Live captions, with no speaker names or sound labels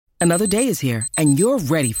Another day is here, and you're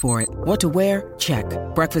ready for it. What to wear? Check.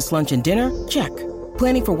 Breakfast, lunch, and dinner? Check.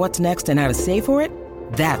 Planning for what's next and how to save for it?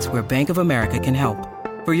 That's where Bank of America can help.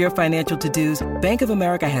 For your financial to-dos, Bank of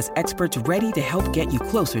America has experts ready to help get you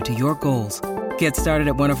closer to your goals. Get started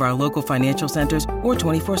at one of our local financial centers or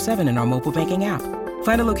 24/7 in our mobile banking app.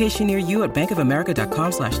 Find a location near you at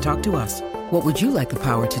bankofamerica.com/talktous. What would you like the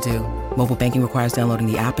power to do? Mobile banking requires downloading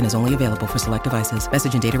the app and is only available for select devices.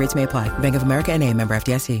 Message and data rates may apply. Bank of America N.A., member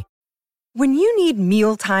FDIC. When you need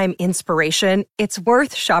mealtime inspiration, it's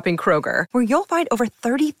worth shopping Kroger, where you'll find over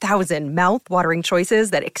 30,000 mouth-watering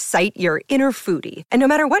choices that excite your inner foodie. And no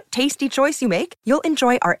matter what tasty choice you make, you'll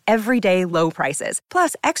enjoy our everyday low prices,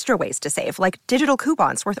 plus extra ways to save, like digital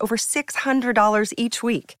coupons worth over $600 each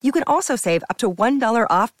week. You can also save up to $1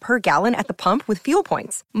 off per gallon at the pump with fuel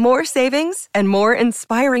points. More savings and more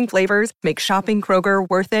inspiring flavors make shopping Kroger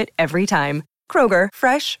worth it every time. Kroger,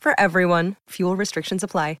 fresh for everyone. Fuel restrictions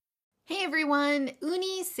apply. Hey everyone,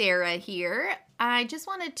 Uni Sarah here. I just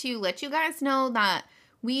wanted to let you guys know that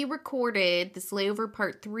we recorded this LayoVer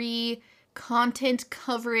Part 3 content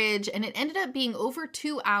coverage and it ended up being over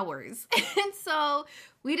 2 hours. And so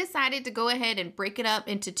we decided to go ahead and break it up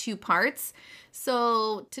into 2 parts.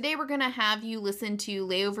 So today we're going to have you listen to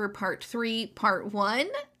LayoVer Part 3, Part 1.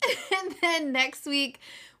 And then next week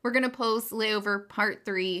we're going to post LayoVer Part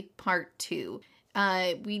 3, Part 2.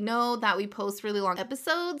 We know that we post really long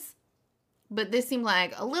episodes, but this seemed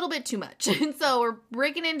like a little bit too much. And so we're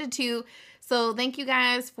breaking into 2. So thank you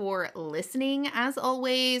guys for listening as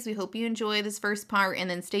always. We hope you enjoy this first part and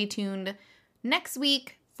then stay tuned next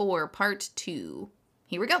week for part 2.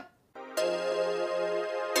 Here we go.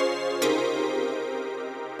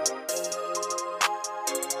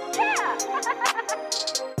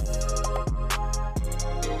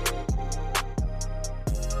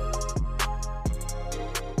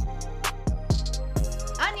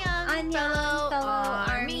 Fellow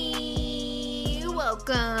Army,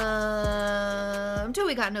 welcome to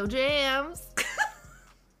We Got No Jams.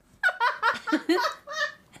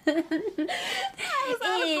 It's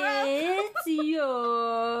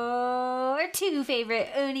your 2 favorite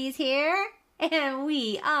Unis here, and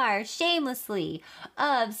we are shamelessly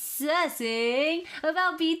obsessing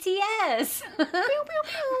about BTS. Pew, pew,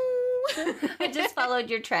 pew. I just followed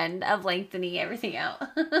your trend of lengthening everything out.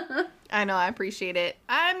 I know, I appreciate it.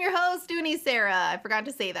 I'm your host, Uni Sarah. I forgot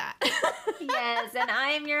to say that. Yes, and I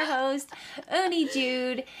am your host, Uni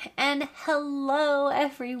Jude. And hello,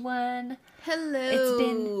 everyone. Hello. It's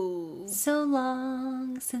been so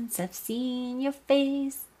long since I've seen your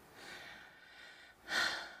face.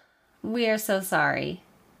 We are so sorry.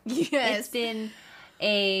 Yes. It's been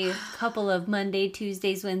a couple of Monday,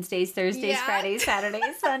 Tuesdays, Wednesdays, Thursdays, Fridays,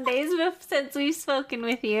 Saturdays, Sundays since we've spoken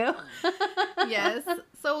with you. Yes.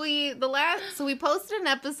 So we posted an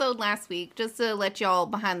episode last week just to let y'all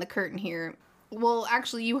behind the curtain here. Well,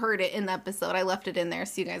 actually, you heard it in the episode. I left it in there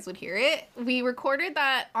so you guys would hear it. We recorded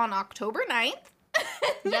that on October 9th.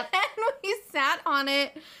 Yep. And we sat on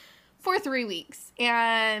it for 3 weeks.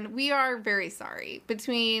 And we are very sorry.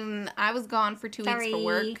 I was gone for 2 weeks for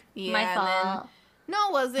work. Yeah, my fault.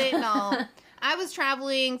 No, was it? No. I was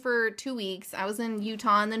traveling for 2 weeks. I was in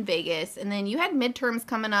Utah and then Vegas. And then you had midterms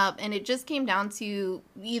coming up. And it just came down to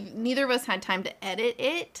neither of us had time to edit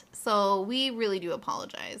it. So we really do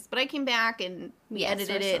apologize. But I came back and we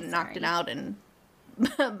edited it and knocked it out. And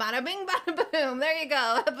bada bing, bada boom. There you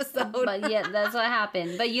go. Episode. But yeah, that's what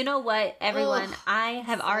happened. But you know what, everyone? I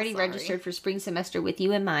have already registered for spring semester with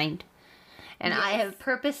you in mind. And I have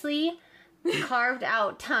purposely carved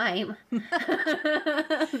out time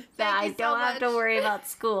that I don't have to worry about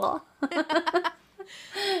school.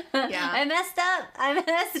 Yeah. I messed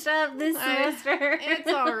up this semester.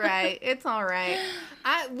 It's all right. It's all right.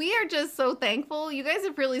 We are just so thankful. You guys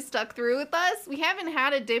have really stuck through with us. We haven't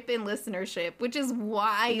had a dip in listenership, which is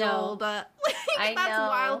wild. No. That's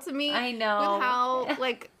wild to me. I know. With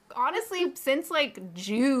how, honestly, since,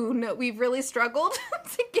 June, we've really struggled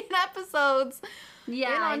to get episodes.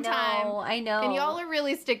 Yeah, on time. I know. And y'all are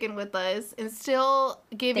really sticking with us and still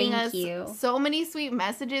giving us so many sweet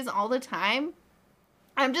messages all the time.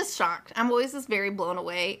 I'm just shocked. I'm always just very blown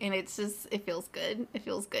away, and it feels good. It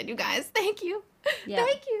feels good, you guys. Thank you. Yeah.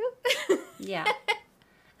 Thank you. Yeah.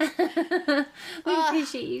 We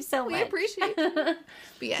appreciate you so much. We appreciate you. But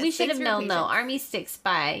yes, we should have known, though. Army sticks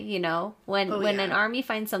by, When an Army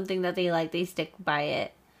finds something that they like, they stick by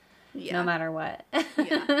it. Yeah. No matter what.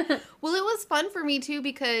 Yeah. Well, it was fun for me, too,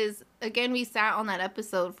 because, again, we sat on that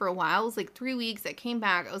episode for a while. It was 3 weeks. I came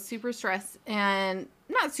back. I was super stressed. And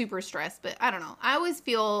not super stressed, but I don't know. I always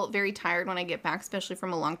feel very tired when I get back, especially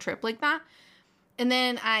from a long trip like that. And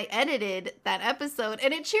then I edited that episode,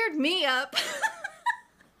 and it cheered me up.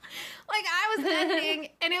 Like, I was editing,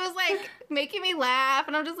 and it was, like, making me laugh.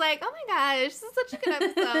 And I'm just like, oh, my gosh, this is such a good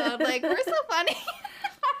episode. Like, we're so funny.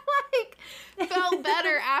 I, like, felt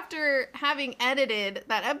better after having edited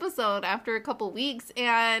that episode after a couple weeks.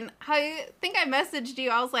 And I think I messaged you.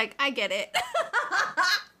 I was like, I get it.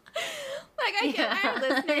 Like, I get our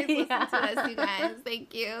listeners listen to us, you guys.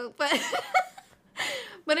 Thank you.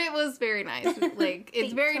 But it was very nice. Like,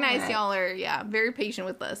 it's very nice. Y'all are, very patient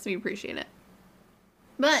with us. We appreciate it.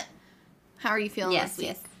 But how are you feeling this week?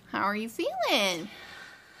 Yes. How are you feeling?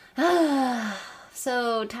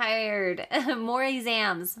 So tired. More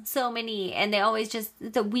exams. So many. And they always just,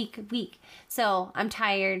 it's a week. So I'm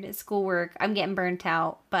tired. Schoolwork. I'm getting burnt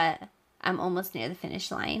out. But I'm almost near the finish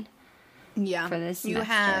line. Yeah. For this semester. You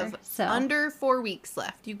have under 4 weeks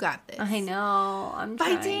left. You got this. I know. I'm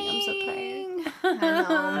fighting. I'm so tired. I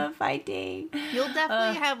know. Fighting. You'll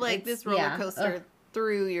definitely have like this roller coaster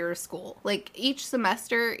through your school. Like each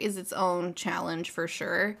semester is its own challenge for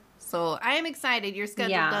sure. So I am excited. Your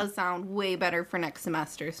schedule does sound way better for next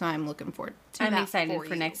semester. So I'm looking forward to that. I'm excited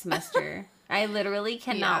for next semester. I literally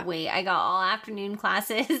cannot wait. I got all afternoon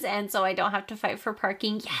classes, and so I don't have to fight for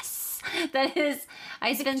parking. Yes. That is,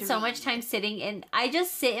 I spend so much time sitting in, I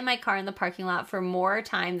just sit in my car in the parking lot for more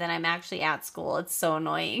time than I'm actually at school. It's so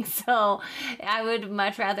annoying. So I would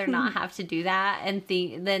much rather not have to do that, and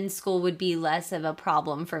then school would be less of a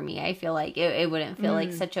problem for me. I feel like it wouldn't feel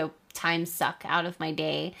like such a time suck out of my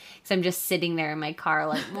day, because I'm just sitting there in my car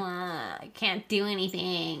like, I can't do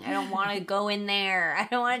anything. I don't want to go in there. I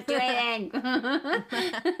don't want to do anything.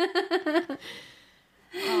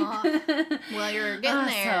 Well, you're getting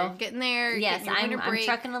there. Getting there. Yes, I'm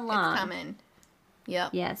trucking along. It's coming. Yep.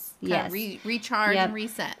 Yes. Recharge and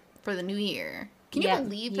reset for the new year. Can you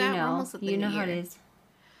believe that? We're almost at the new year. How it is.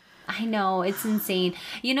 I know. It's insane.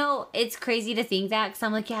 It's crazy to think that, because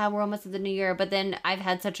I'm like, yeah, we're almost at the new year. But then I've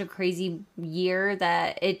had such a crazy year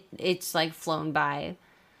that it's like flown by.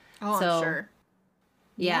 Oh, so, I'm sure.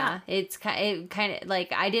 Yeah, it kind of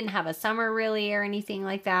like I didn't have a summer really or anything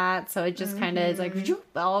like that, so it just kind of is like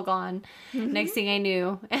all gone. Next thing I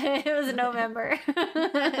knew, it was November.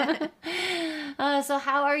 So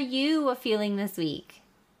how are you feeling this week?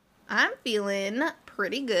 I'm feeling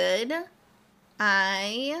pretty good.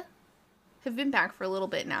 I have been back for a little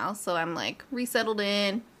bit now, so I'm like resettled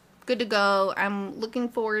in, good to go. I'm looking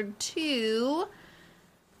forward to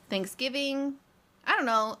Thanksgiving. I don't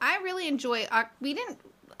know. I really enjoy.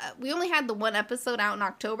 We only had the one episode out in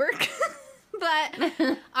October,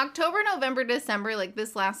 but October, November, December, like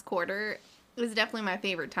this last quarter, is definitely my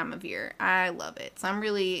favorite time of year. I love it. So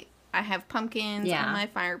I have pumpkins on my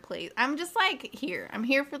fireplace. I'm just like here. I'm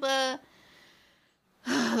here for the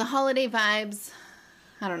holiday vibes.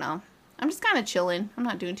 I don't know. I'm just kind of chilling. I'm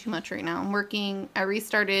not doing too much right now. I'm working. I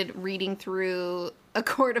restarted reading through A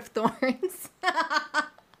Court of Thorns.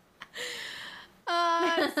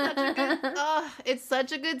 It's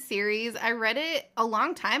such a good series. I read it a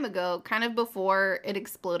long time ago, kind of before it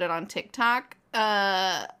exploded on TikTok.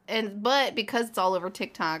 But because it's all over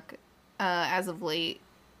TikTok, as of late,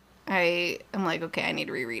 I'm like, okay, I need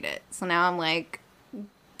to reread it. So now I'm like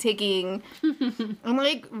I'm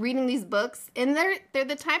like reading these books, and they're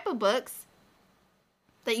the type of books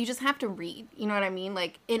that you just have to read. You know what I mean?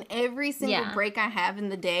 Like in every single break I have in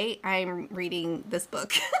the day, I'm reading this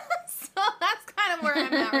book. So that's kind of where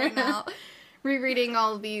I'm at right now. Rereading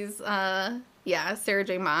all of these, Sarah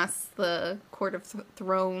J. Maas, The Court of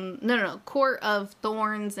Court of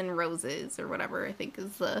Thorns and Roses, or whatever I think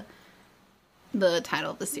is the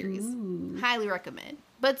title of the series. Ooh. Highly recommend.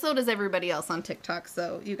 But so does everybody else on TikTok,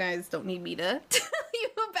 so you guys don't need me to tell you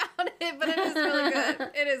about it, but it is really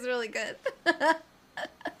good. It is really good.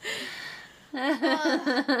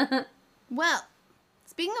 Well,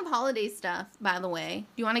 speaking of holiday stuff, by the way,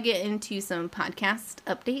 do you want to get into some podcast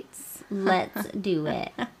updates? Let's do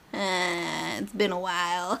it. It's been a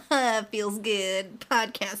while. Feels good.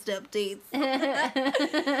 Podcast updates.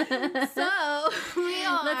 So,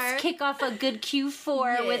 let's kick off a good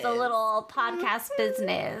Q4 with a little podcast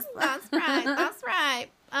business. That's right.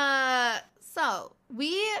 So,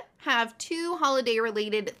 we have 2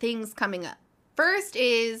 holiday-related things coming up. First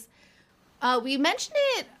is, we mentioned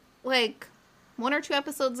it, like, 1 or 2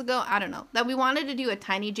 episodes ago, I don't know, that we wanted to do a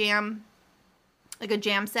tiny jam, like a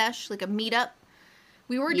jam sesh, like a meetup.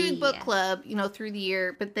 We were doing book club, through the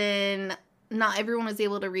year, but then not everyone was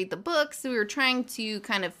able to read the books, so we were trying to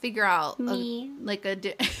kind of figure out I'm not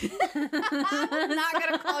gonna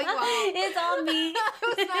call you out. It's all me. I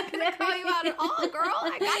was not gonna call you out at all, girl.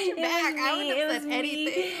 I got your back. I wouldn't have said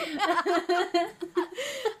anything.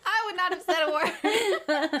 I would not have said a word.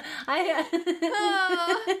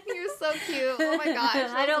 Oh, you're so cute. Oh my gosh.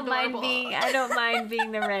 I don't mind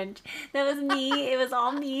being the wrench. That was me. It was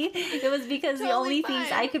all me. It was because the only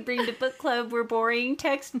things I could bring to book club were boring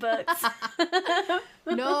textbooks.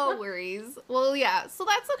 No worries. Well, yeah, so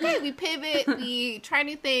that's okay. We pivot, we try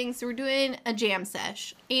new things. So we're doing a jam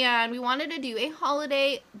sesh, and we wanted to do a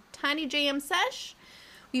holiday tiny jam sesh.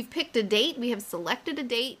 We've picked a date. We have selected a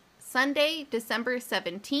date, Sunday, December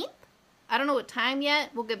 17th. I don't know what time yet.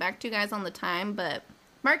 We'll get back to you guys on the time, but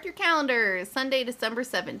mark your calendars. Sunday, December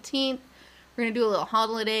 17th. We're going to do a little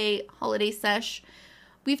holiday sesh.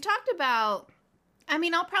 We've talked about,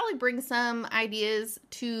 I'll probably bring some ideas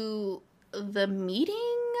to the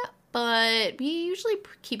meeting, but we usually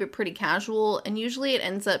keep it pretty casual, and usually it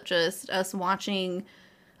ends up just us watching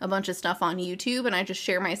a bunch of stuff on YouTube, and I just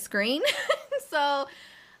share my screen. So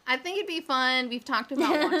I think it'd be fun. We've talked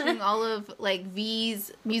about watching all of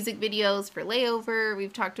V's music videos for LayoVer.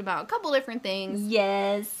 We've talked about a couple different things.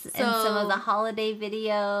 Yes, and some of the holiday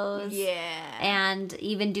videos. Yeah. And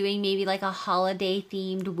even doing maybe a holiday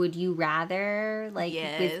themed Would You Rather,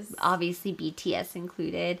 with obviously BTS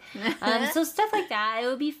included. So stuff like that. It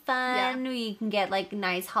would be fun. Yeah. You can get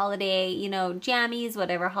nice holiday, jammies,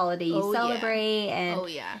 whatever holiday you celebrate.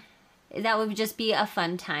 Yeah. And that would just be a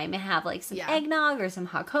fun time, and have some eggnog or some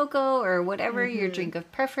hot cocoa or whatever your drink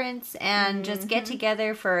of preference, and just get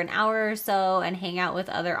together for an hour or so and hang out with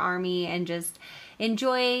other ARMY and just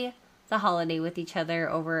enjoy the holiday with each other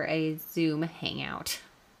over a Zoom hangout.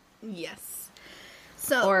 Yes.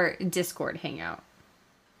 Or Discord hangout.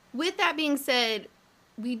 With that being said,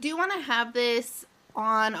 we do want to have this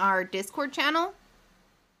on our Discord channel,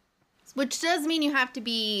 which does mean you have to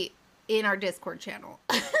be in our Discord channel.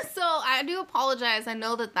 So I do apologize. I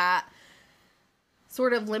know that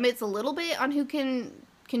sort of limits a little bit on who can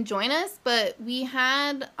join us, but we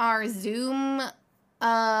had our Zoom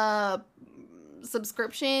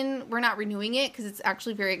subscription. We're not renewing it because it's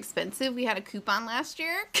actually very expensive. We had a coupon last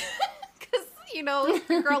year because,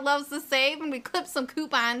 the girl loves to save, and we clipped some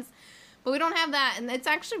coupons, but we don't have that. And it's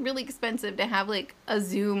actually really expensive to have a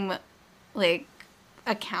Zoom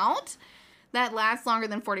account that lasts longer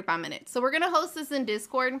than 45 minutes. So we're going to host this in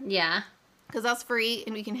Discord. Yeah. Because that's free,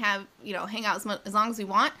 and we can have, hang out as long as we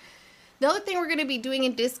want. The other thing we're going to be doing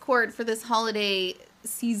in Discord for this holiday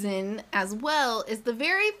season as well is the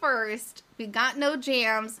very first We Got No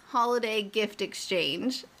Jams holiday gift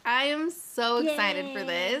exchange. I am so excited for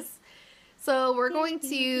this. So we're going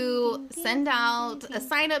to send out a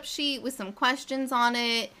sign-up sheet with some questions on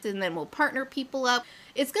it, and then we'll partner people up.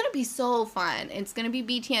 It's going to be so fun. It's going to be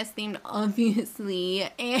BTS themed, obviously,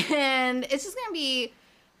 and it's just going to be,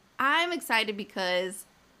 I'm excited because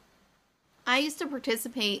I used to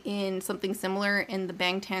participate in something similar in the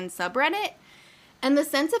Bangtan subreddit, and the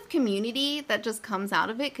sense of community that just comes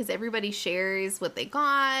out of it, because everybody shares what they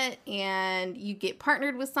got, and you get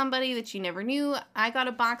partnered with somebody that you never knew. I got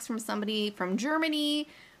a box from somebody from Germany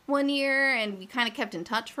one year, and we kind of kept in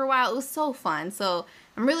touch for a while. It was so fun. So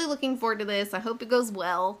I'm really looking forward to this. I hope it goes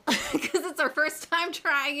well, because it's our first time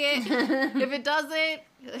trying it. If it doesn't,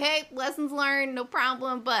 hey, lessons learned, no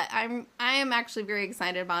problem. But I am actually very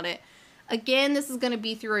excited about it. Again, this is going to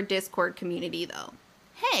be through our Discord community, though.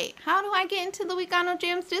 Hey, how do I get into the We Got No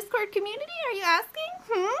Jams Discord community? Are you asking?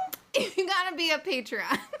 You gotta be a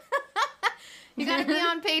Patreon. You gotta be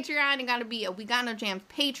on Patreon. You gotta be a We Got No Jams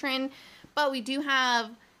patron. But we do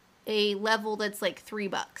have a level that's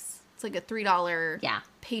 $3. It's a $3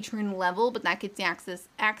 patron level, but that gets you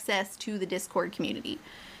access to the Discord community.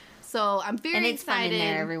 So I'm very excited. And it's fun in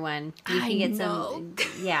there, everyone. You can get some.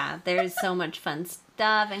 Yeah, there's so much fun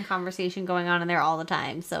stuff and conversation going on in there all the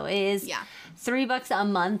time. So it is $3 a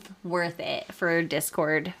month worth it for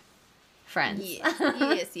Discord friends.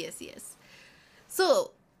 Yes.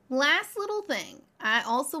 So last little thing I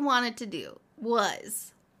also wanted to do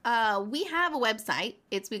was we have a website.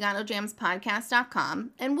 It's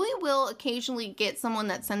WeGotNoJamsPodcast.com, and we will occasionally get someone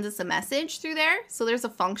that sends us a message through there. So there's a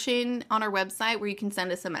function on our website where you can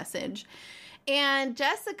send us a message. And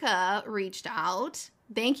Jessica reached out.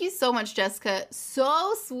 Thank you so much, Jessica.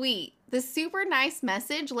 So sweet. This super nice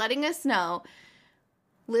message letting us know,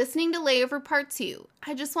 listening to LayoVer Part 2.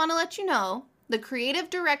 I just want to let you know, the creative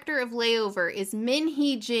director of LayoVer is Min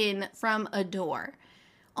Hee Jin from Adore.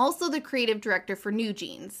 Also the creative director for New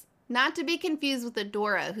Jeans. Not to be confused with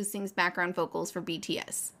Adora, who sings background vocals for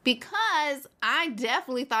BTS. Because I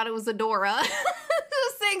definitely thought it was Adora who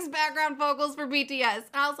sings background vocals for BTS. And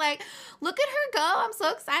I was like, look at her go. I'm so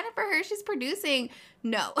excited for her. She's producing.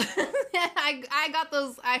 No. I got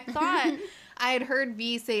those. I thought I had heard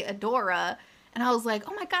V say Adora. And I was like,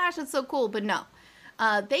 oh my gosh, that's so cool. But no.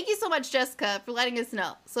 Thank you so much, Jessica, for letting us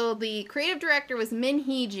know. So the creative director was Min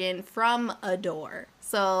Hee-jin from Adore.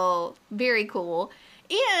 So very cool.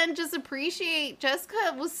 And just appreciate,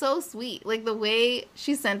 Jessica was so sweet. Like, the way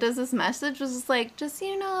she sent us this message was just like, just so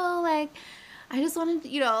you know, like, I just wanted to,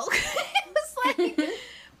 it was like,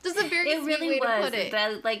 just a very sweet way to put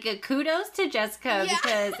it. Like, kudos to Jessica,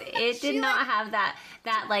 because it did not have that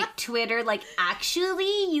like Twitter, like,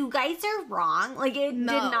 actually, you guys are wrong. Like, it did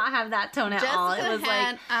not have that tone at all. It was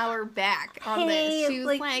had like our back on this. She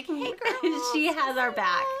was like, hey, girl. She has our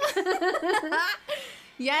back.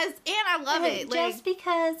 Yes, and I love it. Just like,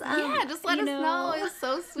 because, just let us know. It's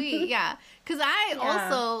so sweet. Yeah, because I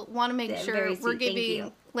also want to make sure we're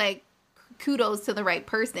giving, like, kudos to the right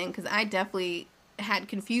person, because I definitely had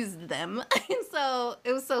confused them. And so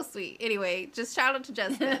it was so sweet. Anyway, just shout out to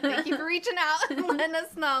Jessica. Thank you for reaching out and letting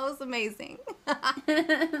us know. It was amazing.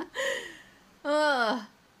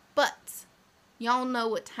 But y'all know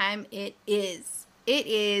what time it is. It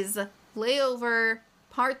is Layover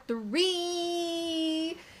Part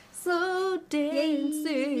 3. So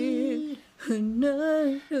dancing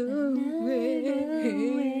another way.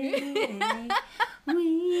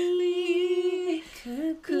 We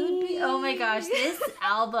could be. Oh my gosh, this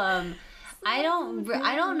album. I don't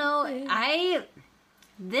know.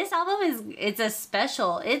 This album it's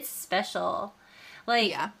special.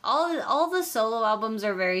 Like, all the solo albums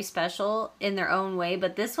are very special in their own way,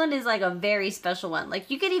 but this one is like a very special one.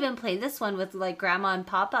 Like, you could even play this one with like grandma and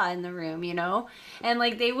papa in the room, and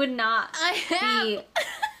like they would not be.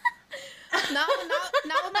 Not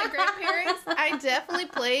with my grandparents. I definitely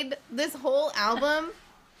played this whole album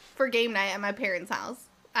for game night at my parents' house,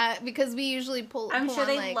 because we usually pull. I'm sure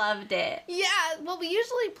they loved it. Yeah, well, we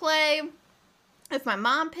usually play. If my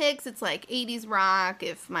mom picks, it's like 80s rock.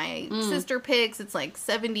 If my sister picks, it's like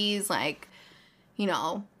 70s, like, I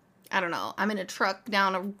don't know. I'm in a truck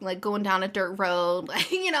going down a dirt road,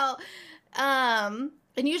 like,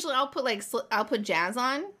 and usually I'll put jazz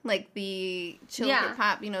on, like the chill hip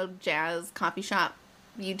hop, jazz, coffee shop,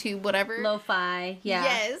 YouTube, whatever. Lo-fi, yeah.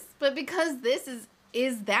 Yes, but because this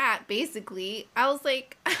is that, basically, I was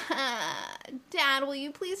like, Dad, will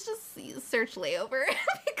you please just search Layover?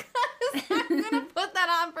 Because I'm going to put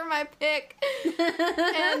that on for my pick.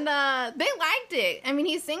 And they liked it. I mean,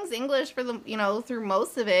 he sings English for them, through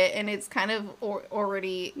most of it, and it's kind of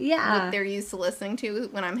already what they're used to listening to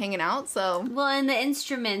when I'm hanging out, so. Well, and the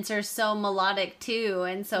instruments are so melodic, too,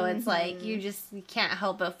 and so it's like, you can't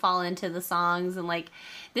help but fall into the songs, and like,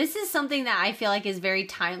 this is something that I feel like is very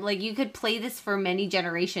like, you could play this for many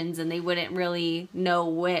generations and they wouldn't really know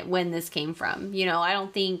when this came from. I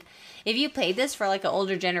don't think, if you played this for like an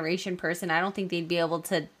older generation person, I don't think they'd be able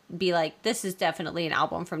to be like, this is definitely an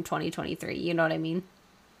album from 2023. You know what I mean?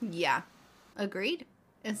 Yeah. Agreed.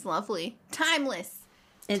 It's lovely. Timeless.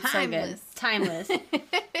 It's timeless. So good. Timeless.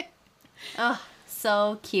 Oh,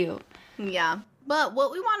 so cute. Yeah. But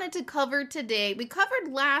what we wanted to cover today, we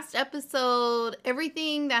covered last episode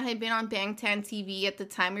everything that had been on Bangtan TV at the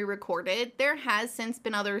time we recorded. There has since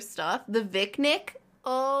been other stuff. The Vicnic.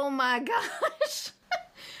 Oh my gosh.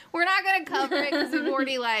 We're not going to cover it because we've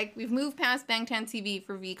already we've moved past Bangtan TV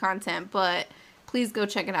for V content, but please go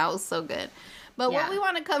check it out. It was so good. But what we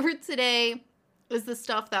want to cover today is the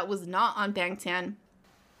stuff that was not on Bangtan,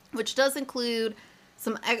 which does include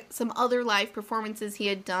some other live performances he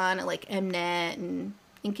had done at like Mnet and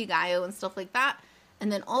Inkigayo and stuff like that.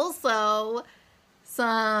 And then also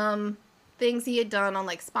some things he had done on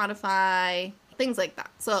like Spotify, things like that.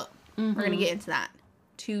 So we're going to get into that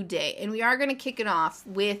today. And we are going to kick it off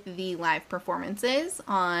with the live performances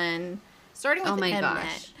starting with Mnet.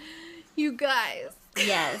 Gosh. You guys.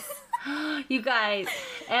 Yes. You guys.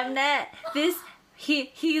 Mnet,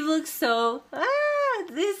 he looks so,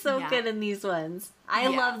 this is so good in these ones. I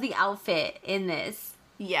love the outfit in this.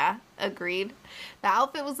 Yeah, agreed. The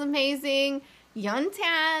outfit was amazing.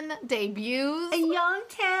 Yeontan debuts.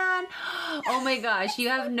 Yeontan. Oh my gosh, you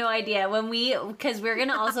have no idea. Because we're going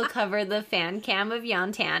to also cover the fan cam of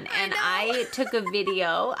Yeontan, and I took a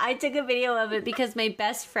video. I took a video of it because my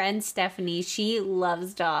best friend Stephanie, she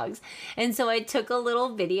loves dogs. And so I took a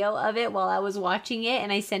little video of it while I was watching it,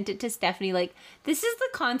 and I sent it to Stephanie like, this is the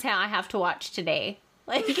content I have to watch today.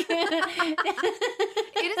 Like, it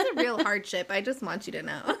is a real hardship. I just want you to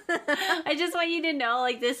know. I just want you to know,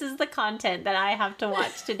 like, this is the content that I have to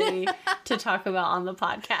watch today to talk about on the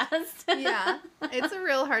podcast. Yeah, it's a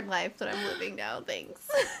real hard life that I'm living now. Thanks.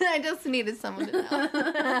 I just needed someone to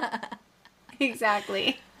know.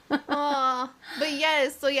 Exactly. Oh, but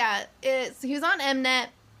yes. So yeah, he was on Mnet.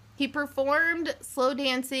 He performed Slow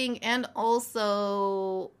Dancing and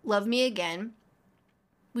also Love Me Again.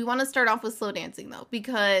 we want to start off with slow dancing, though,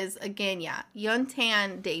 because, again,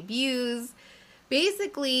 Yuntan debuts.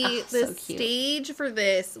 Basically, the stage for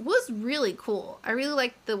this was really cool. I really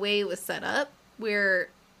liked the way it was set up, where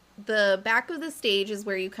the back of the stage is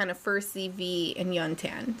where you kind of first see V and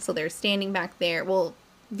Yuntan. So they're standing back there. Well,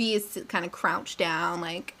 V is kind of crouched down,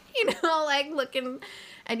 like, like looking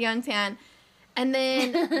at Yuntan. And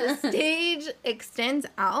then the stage extends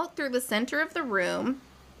out through the center of the room.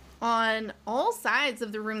 On all sides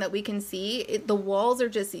of the room that we can see, the walls are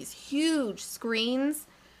just these huge screens.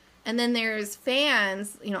 And then there's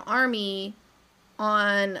fans, army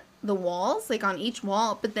on the walls, like on each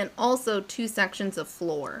wall, but then also 2 sections of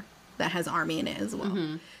floor that has army in it as well.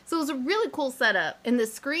 Mm-hmm. So it was a really cool setup. And the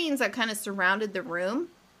screens that kind of surrounded the room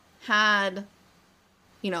had,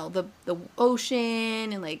 the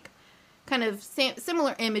ocean and like kind of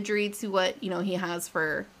similar imagery to what, he has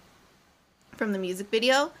from the music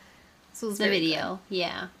video. So it was very video, good.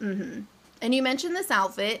 Yeah. Mm-hmm. And you mentioned this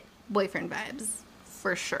outfit, boyfriend vibes.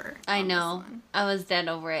 For sure. I know. I was dead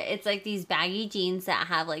over it. It's like these baggy jeans that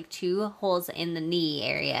have like 2 holes in the knee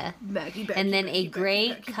area. Baggy, and then a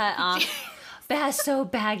gray cut off. So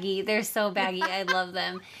baggy. They're so baggy. I love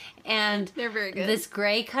them. And they're very good. This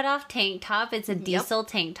gray cut off tank top. It's a diesel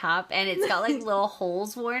tank top. And it's got like little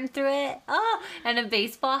holes worn through it. Oh, and a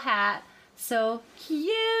baseball hat. So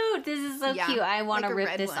cute. This is so cute. I want to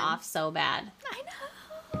rip this off so bad. I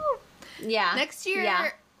know. Yeah. Next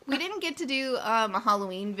year, we didn't get to do a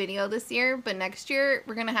Halloween video this year, but next year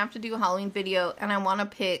we're going to have to do a Halloween video, and I want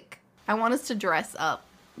us to dress up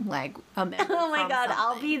like a member. Oh my God, something.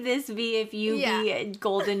 I'll be this V if you be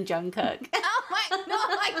Golden Jungkook. Oh my, no,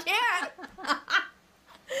 I can't.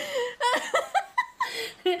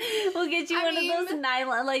 We'll get you one of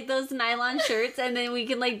those nylon shirts, and then we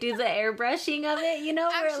can like do the airbrushing of it, where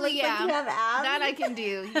actually, it looks like you have abs. That I can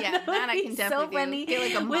do. Yeah, that I can definitely so funny. do.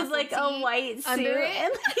 Get like a with like a white suit. Under it.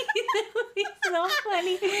 And, it would be so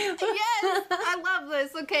funny. Yes, I love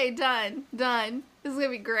this. Okay, done. This is gonna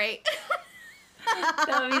be great.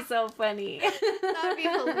 That would be so funny. That would be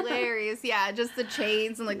hilarious. Yeah, just the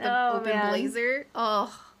chains and like the open blazer.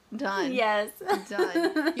 Oh. Done. Yes.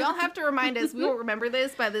 Done. Y'all have to remind us. We won't remember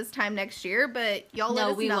this by this time next year, but y'all let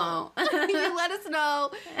us know. No, we won't. You let us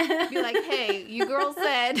know. Be like, hey, you girls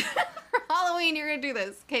said for Halloween you're going to do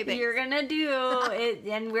this. Okay, thanks. You're going to do it,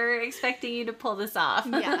 and we're expecting you to pull this off.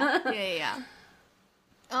 Yeah.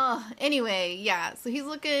 Oh, anyway, yeah. So he's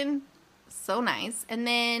looking so nice. And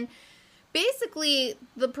then basically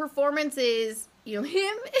the performance is, him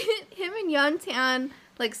and Yuntan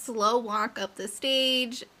like slow walk up the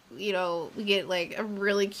stage. We get like a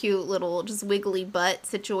really cute little just wiggly butt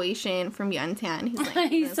situation from Yuntan. He's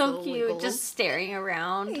like he's so cute, wiggles. Just staring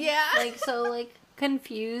around. Yeah. Like so like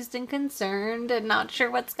confused and concerned and not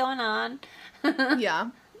sure what's going on. Yeah.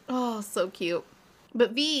 Oh, so cute.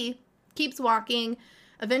 But V keeps walking.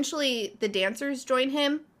 Eventually the dancers join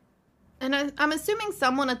him. And I'm assuming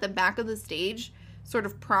someone at the back of the stage sort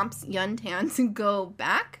of prompts Yuntan to go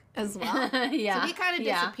back as well. Yeah. So he kind of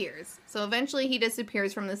disappears. So eventually he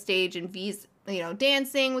disappears from the stage, and V's,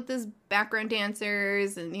 dancing with his background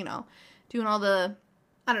dancers and, doing all the,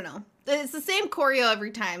 I don't know. It's the same choreo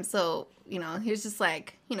every time. So, he's just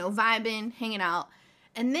like, vibing, hanging out.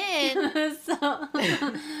 And then... So,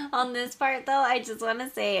 on this part, though, I just want to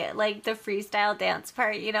say, like, the freestyle dance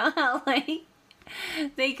part, how, like...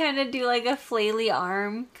 They kind of do like a flaily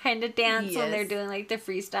arm kind of dance when they're doing like the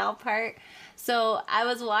freestyle part. So I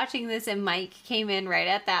was watching this and Mike came in right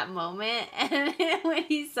at that moment, and when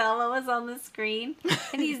he saw what was on the screen,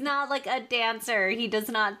 and he's not like a dancer, he does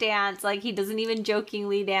not dance, like he doesn't even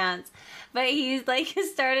jokingly dance, but he's like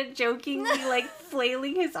started jokingly like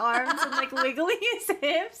flailing his arms and like wiggling his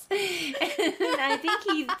hips, and I think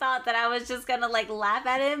he thought that I was just gonna like laugh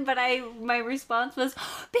at him, but my response was,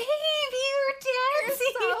 "Babe, you're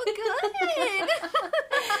dancing, you're so good."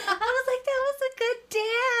 I was like, that was a good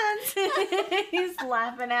dance. He's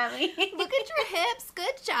laughing at me. Look at your hips.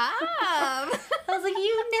 Good job. I was like,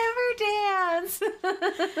 you never dance.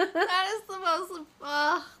 That is the most...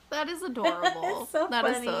 that is adorable. So that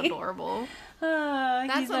funny. Is so adorable.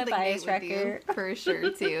 That's something Nate would do for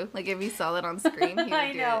sure, too. Like, if he saw that on screen, he would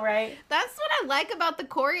I know, it. Right? That's what I like about the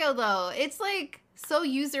choreo, though. It's, like, so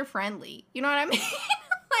user-friendly. You know what I mean?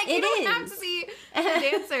 Like, you don't have to be a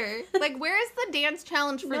dancer. Like, where's the dance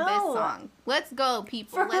challenge for this song? Let's go,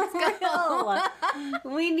 people. Let's go.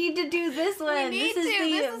 We need to do this one. This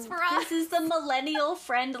is for us. This is the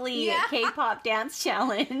millennial-friendly K-pop dance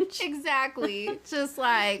challenge. Exactly. Just,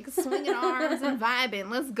 like, swinging arms and vibing.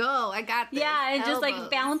 Let's go. I got this. Yeah, and elbows. Just, like,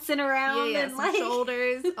 bouncing around and, some like...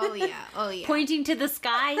 shoulders. Oh, yeah. Pointing to the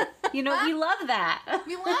sky. You know, we love that.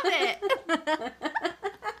 We love it.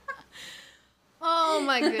 Oh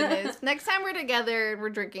my goodness. Next time we're together and we're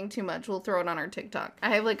drinking too much, we'll throw it on our TikTok.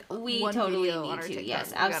 I have like we one totally video need on our to. TikTok.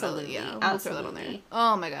 Yes, absolutely. We'll throw that on there.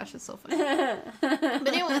 Oh my gosh, it's so funny. But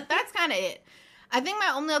anyway, that's kind of it. I think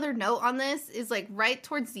my only other note on this is like right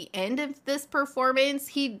towards the end of this performance,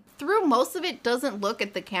 he through most of it doesn't look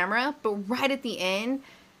at the camera, but right at the end,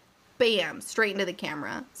 bam, straight into the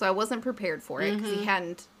camera. So I wasn't prepared for it because he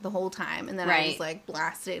hadn't the whole time. And then I was like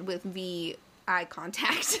blasted with V eye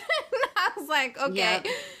contact. And I was like, okay. Yep.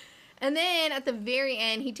 And then at the very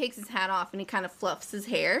end, he takes his hat off and he kind of fluffs his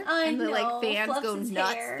hair. And the like fans go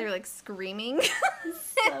nuts. Hair. They're like screaming.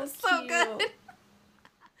 It's so good.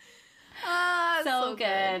 So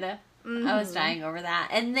good. Mm-hmm. I was dying over that.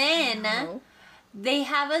 And then they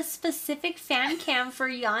have a specific fan cam for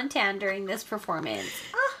Yantan during this performance.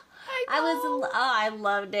 I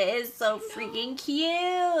loved it. It's so freaking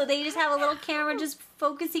cute. They just have a little camera just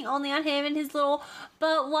focusing only on him and his little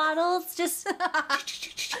butt waddles, just and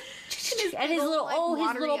his little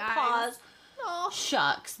his little paws. Oh.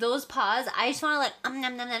 Shucks, those paws. I just want to like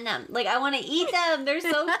nom nom nom nom. Like I want to eat them. They're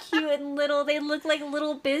so cute and little. They look like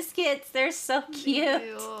little biscuits. They're so cute.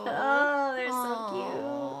 Oh, they're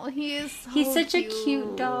so cute. He's such a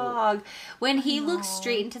cute dog. When he looks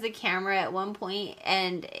straight into the camera at one point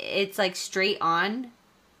and it's like straight on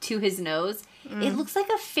to his nose, it looks like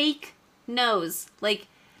a fake nose. Like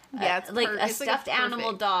it's like a stuffed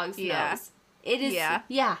animal dog's nose. It is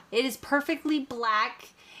it is perfectly black.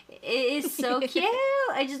 It is so cute.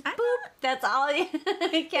 I just boop. That's all.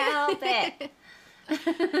 I can't help it.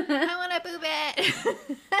 I want to boop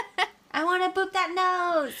it. I want to boop that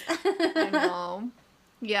nose. I know.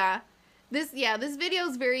 Yeah. This video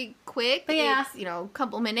is very quick. But it's, a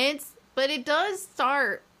couple minutes. But it does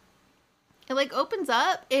start. It like opens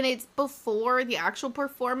up and it's before the actual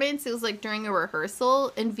performance. It was like during a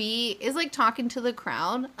rehearsal and V is like talking to the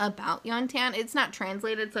crowd about Yantan. It's not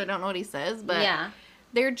translated, so I don't know what he says, but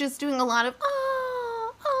they're just doing a lot of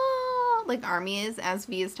like Army is as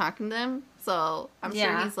V is talking to them. So I'm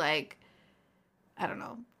sure he's like, I don't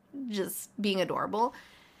know, just being adorable.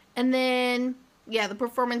 And then the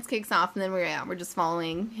performance kicks off, and then we're just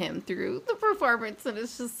following him through the performance, and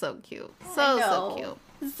it's just so cute, so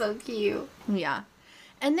cute, so cute. Yeah.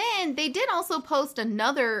 And then they did also post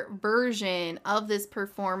another version of this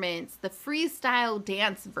performance, the freestyle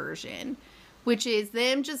dance version, which is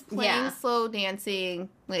them just playing slow dancing.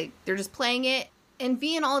 Like, they're just playing it. And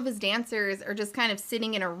V and all of his dancers are just kind of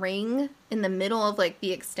sitting in a ring in the middle of, like,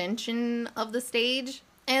 the extension of the stage.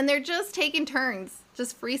 And they're just taking turns,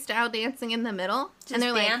 just freestyle dancing in the middle. Just and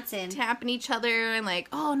they're, dancing. Like, tapping each other and, like,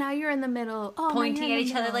 oh, now you're in the middle. Oh, pointing at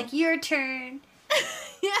each other, like, your turn.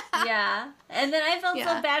 Yeah. And then I felt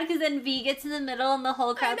so bad because then V gets in the middle and the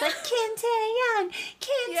whole crowd's like, Kim Tae-young,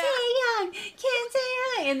 Kim Tae-young, Kim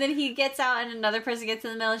Tae-young. And then he gets out and another person gets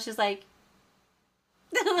in the middle and she's like...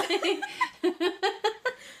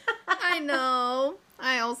 I know.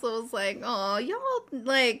 I also was like, oh, y'all,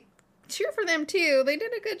 like, cheer for them too. They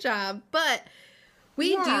did a good job. But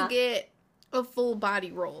we do get a full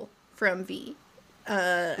body roll from V.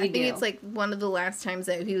 I think it's like one of the last times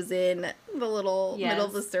that he was in the little middle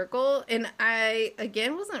of the circle, and I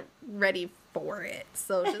again wasn't ready for it,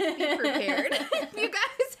 so just be prepared. If you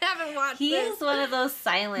guys haven't watched he is one of those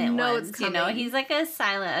silent ones, he's like a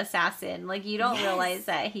silent assassin. Like, you don't realize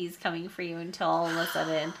that he's coming for you until all of a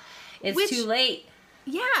sudden it's too late.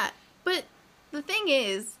 Yeah, but the thing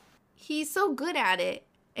is, he's so good at it,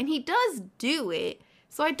 and he does do it,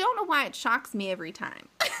 so I don't know why it shocks me every time.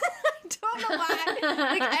 Don't know why.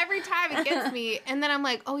 Like, every time it gets me, and then I'm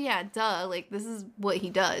like, oh yeah, duh. Like, this is what he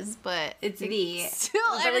does, but it's V. Still,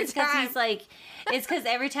 but every it's time he's like, it's because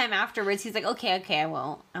every time afterwards he's like, okay, I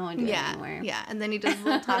won't do it anymore. Yeah, and then he does a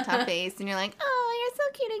little ta-ta face, and you're like, oh, you're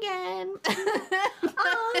so cute again.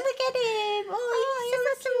 Oh, look at him. Oh, you're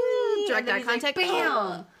so cute. Direct eye contact. Like,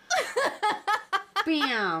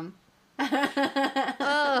 bam. Bam.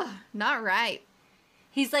 Ugh, not right.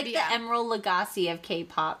 He's like the Emerald Lagasse of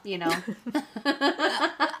K-pop,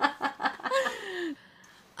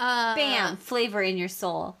 Bam! Flavor in your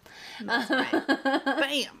soul. That's right.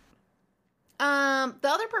 Bam! The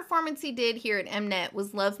other performance he did here at Mnet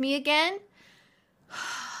was Love Me Again.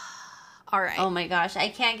 All right. Oh my gosh, I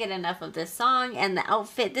can't get enough of this song and the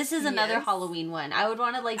outfit. This is another Halloween one. I would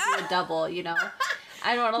want to, like, do a double, I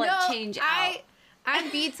don't want to, like, change out.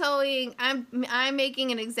 I'm vetoing. I'm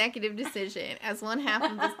making an executive decision as one half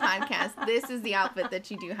of this podcast. This is the outfit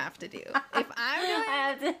that you do have to do. If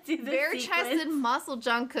I'm doing bare chested muscle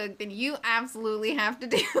Jungkook, then you absolutely have to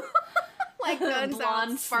do like guns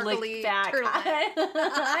blonde, out, sparkly slick back. turtleneck.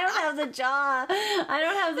 I don't have the jaw. I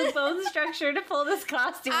don't have the bone structure to pull this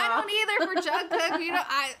costume I off. don't either for Jungkook. You know,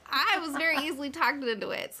 I was very easily talked into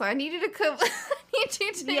it, so I needed to cooperate.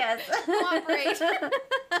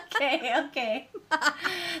 Okay.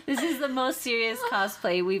 This is the most serious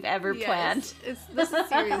cosplay we've ever planned. This is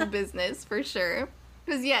serious business for sure.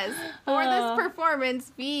 Because yes, for this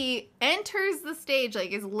performance, V enters the stage,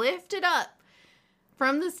 like is lifted up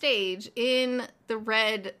from the stage in the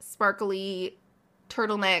red sparkly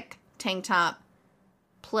turtleneck tank top,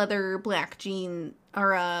 pleather black jean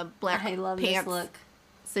or black pants look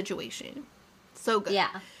situation. So good. Yeah.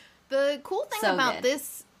 The cool thing about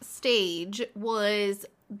this stage was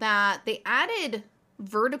that they added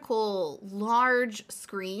vertical large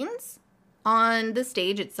screens on the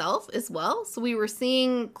stage itself as well. So we were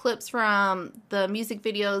seeing clips from the music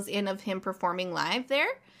videos and of him performing live there.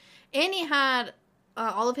 And he had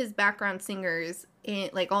all of his background singers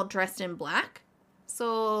like all dressed in black.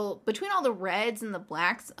 So between all the reds and the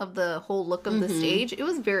blacks of the whole look of the stage, it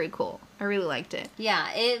was very cool. I really liked it.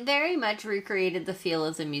 Yeah, it very much recreated the feel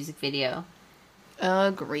of the music video.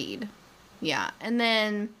 Agreed. Yeah. And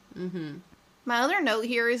then my other note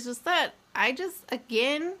here is just that I just,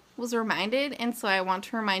 again, was reminded, and so I want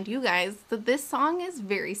to remind you guys that this song is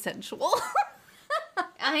very sensual.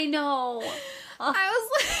 I know. I was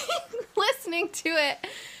like listening to it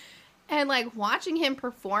and like watching him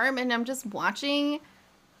perform, and I'm just watching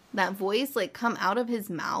that voice like come out of his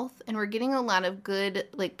mouth, and we're getting a lot of good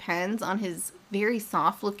like pens on his very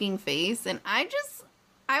soft looking face, and I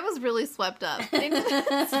was really swept up into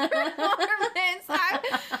this performance.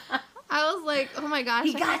 I was like, oh my gosh,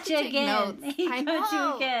 he got you again. Notes. He got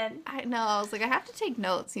you again. I know. I was like, I have to take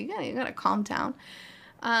notes. You gotta calm down.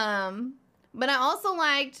 But I also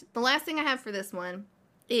liked, the last thing I have for this one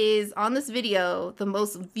is on this video, the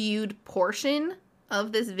most viewed portion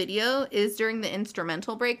of this video is during the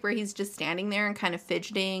instrumental break where he's just standing there and kind of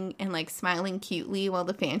fidgeting and like smiling cutely while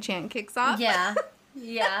the fan chant kicks off. Yeah.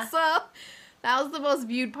 Yeah. So that was the most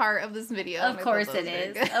viewed part of this video. Of course it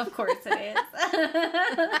is. Of course it is.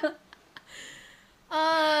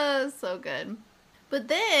 So good. But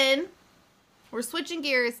then we're switching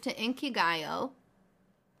gears to Inkigayo,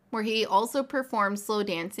 where he also performs slow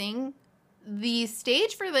dancing. The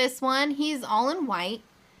stage for this one, he's all in white.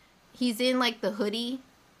 He's in like the hoodie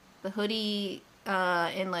in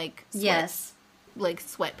like like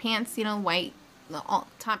sweatpants, you know, white, all,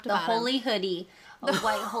 top to bottom. The holy hoodie, a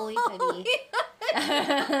white holy hoodie.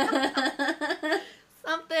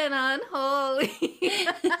 Something unholy.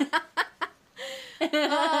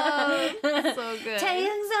 Oh, so good.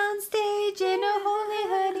 Taeyang's on stage in a holy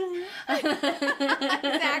hoodie.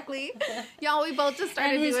 Exactly. Y'all, we both just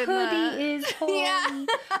started doing the... And his hoodie is holy. Yeah.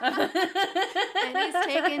 And he's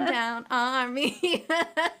taking down Army.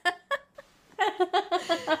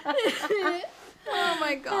 Oh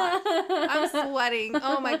my god. I'm sweating.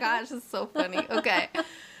 Oh my gosh, this is so funny. Okay.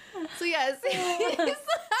 So yes, he's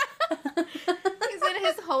in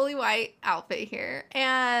his holy white outfit here.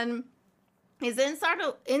 And he's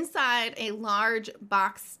inside a large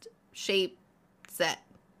box-shaped set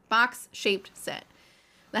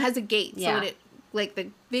that has a gate. Yeah. So when like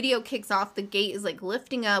the video kicks off, the gate is like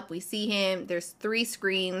lifting up. We see him. There's 3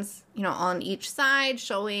 screens, you know, on each side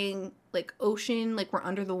showing like ocean, like we're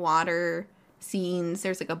under the water scenes.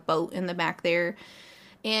 There's like a boat in the back there,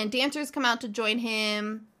 and dancers come out to join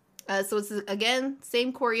him. So it's again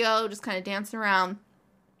same choreo, just kind of dancing around.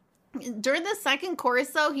 During the second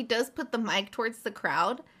chorus, though, he does put the mic towards the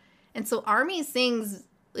crowd. And so Army sings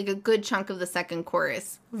like a good chunk of the second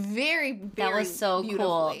chorus. Very, very That was so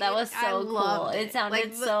cool. That was so cool. It sounded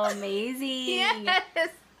like so amazing.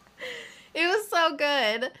 Yes. It was so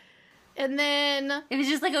good. And then... It was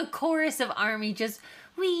just like a chorus of Army just...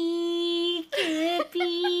 We could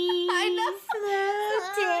be slow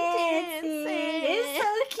dancing. It's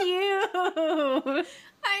so cute.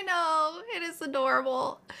 I know. It is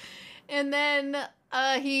adorable. And then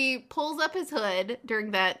he pulls up his hood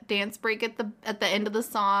during that dance break at the end of the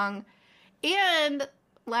song. And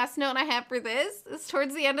last note I have for this is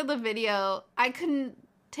towards the end of the video, I couldn't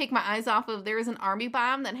take my eyes off of, there was an Army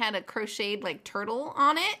bomb that had a crocheted like turtle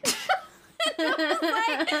on it. She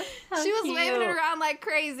was waving it around like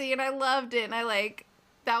crazy, and I loved it. And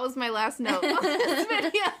that was my last note on this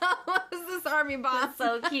video. Was this Army bomb? That's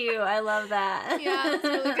so cute. I love that. Yeah, it's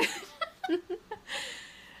really good.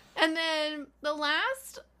 And then the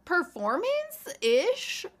last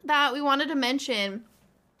performance-ish that we wanted to mention,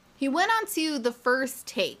 he went on to The First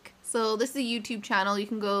Take. So this is a YouTube channel. You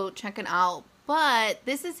can go check it out. But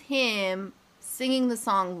this is him singing the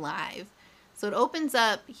song live. So it opens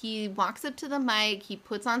up. He walks up to the mic. He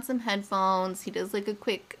puts on some headphones. He does like a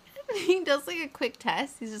quick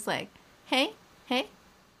test. He's just like, hey.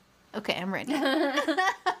 Okay, I'm ready.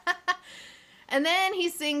 And then he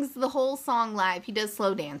sings the whole song live. He does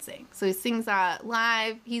slow dancing. So he sings that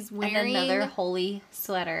live. He's wearing... And another holy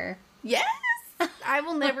sweater. Yes! I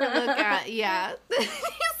will never look at... Yeah. His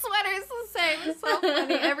sweater's the same. It's so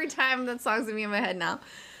funny. Every time that song's gonna be in my head now.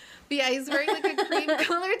 But yeah, he's wearing like a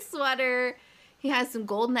cream-colored sweater. He has some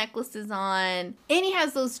gold necklaces on. And he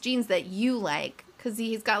has those jeans that you like. Because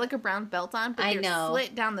he's got like a brown belt on, but they're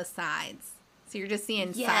slit down the sides. So you're just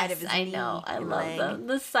seeing side of his knee. Yes, I know. I love them.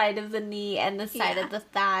 The side of the knee and the side of the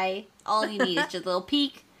thigh. All you need is just a little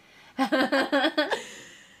peek.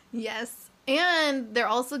 Yes. And they're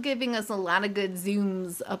also giving us a lot of good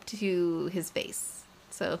zooms up to his face.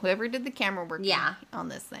 So whoever did the camera work on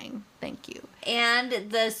this thing, thank you. And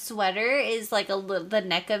the sweater is like the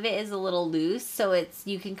neck of it is a little loose, so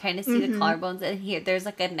you can kind of see the collarbones. And here, there's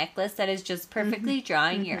like a necklace that is just perfectly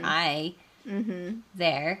drawing your eye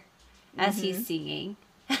there. As he's singing.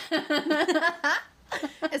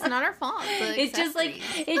 It's not our fault. It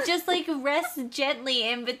just like rests gently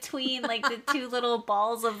in between like the two little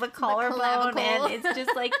balls of the collarbone, and it's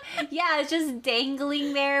just like it's just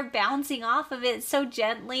dangling there, bouncing off of it so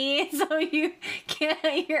gently, so your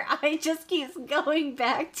eye just keeps going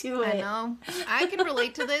back to it. I know. I can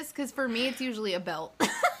relate to this because for me it's usually a belt.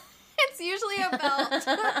 It's usually a belt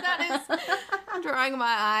that is drawing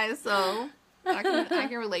my eyes, so I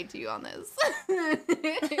can relate to you on this.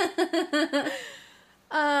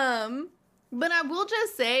 But I will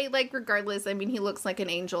just say, like, regardless, I mean, he looks like an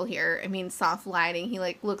angel here. I mean, soft lighting, he,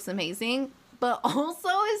 like, looks amazing. But also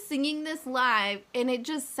is singing this live, and it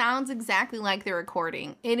just sounds exactly like the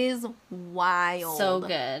recording. It is wild. So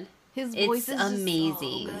good. His voice is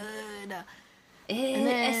amazing. Just so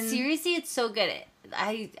good. Seriously, it's so good.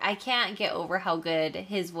 I can't get over how good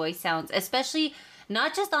his voice sounds, especially...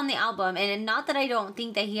 Not just on the album, and not that I don't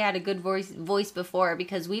think that he had a good voice before,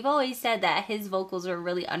 because we've always said that his vocals are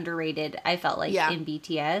really underrated, I felt like, in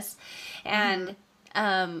BTS. And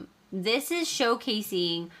this is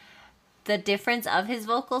showcasing the difference of his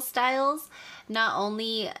vocal styles, not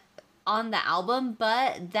only on the album,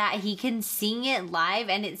 but that he can sing it live,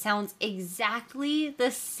 and it sounds exactly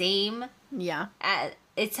the same. Yeah.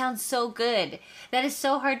 It sounds so good. That is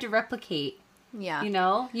so hard to replicate. Yeah. You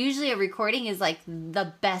know, usually a recording is like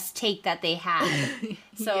the best take that they have.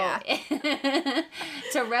 So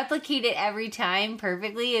to replicate it every time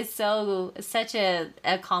perfectly is such a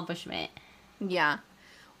accomplishment. Yeah.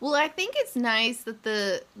 Well, I think it's nice that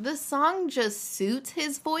the song just suits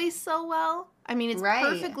his voice so well. I mean, it's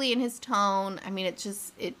perfectly in his tone. I mean,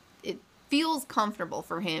 it feels comfortable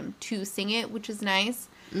for him to sing it, which is nice.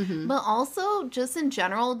 Mm-hmm. But also, just in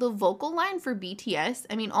general, the vocal line for BTS,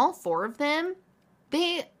 I mean, all four of them,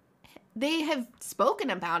 they have spoken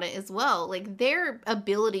about it as well. Like, their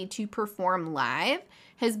ability to perform live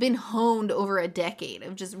has been honed over a decade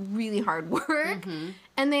of just really hard work. Mm-hmm.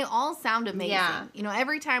 And they all sound amazing. Yeah. You know,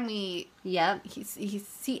 every time we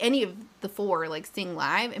see any of the four, like, sing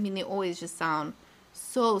live, I mean, they always just sound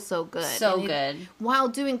so good. So good. While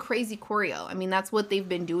doing crazy choreo. I mean, that's what they've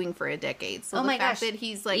been doing for a decade. So the fact that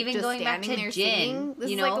he's, like, even just going standing back to there Jin, singing,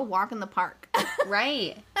 this is like a walk in the park.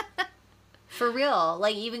 Right. For real.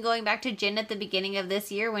 Like, even going back to Jin at the beginning of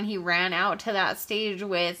this year when he ran out to that stage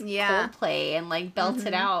with Coldplay and, like,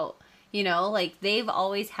 belted out. You know, like, they've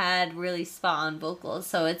always had really spot-on vocals.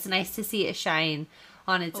 So it's nice to see it shine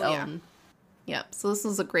on its own. Yeah. Yep. So this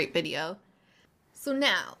was a great video. So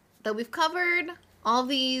now that we've covered all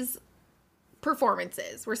these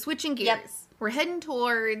performances, we're switching gears. Yep. We're heading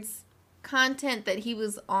towards content that he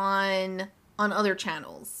was on other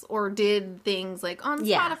channels or did things like on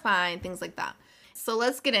Spotify and things like that. So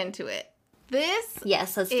let's get into it. This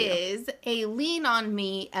is a Lean On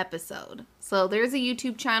Me episode. So there's a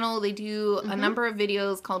YouTube channel. They do a number of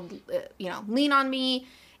videos called, Lean On Me.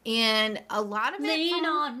 And a lot of it... Lean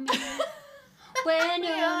on me when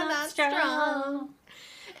you're not strong.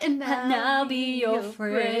 And I'll be your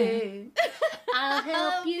friend. I'll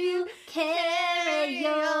help you carry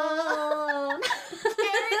on.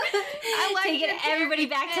 I like taking everybody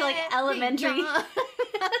back to, like, elementary.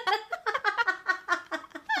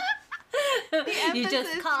 You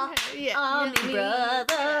just call on me,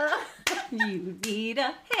 brother. You need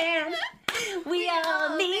a hand. We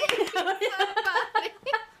all need somebody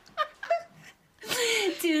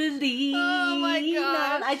to lean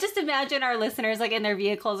on. I just imagine our listeners, like, in their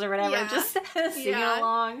vehicles or whatever, just singing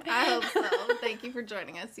along. I hope so. Thank you for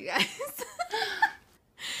joining us, you guys.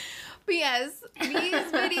 But yes, these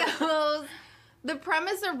videos, the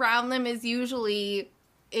premise around them is usually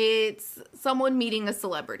it's someone meeting a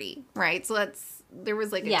celebrity, right? So there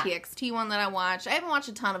was like a TXT one that I watched. I haven't watched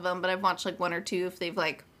a ton of them, but I've watched like one or two if they've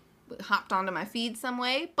like hopped onto my feed some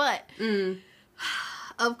way. But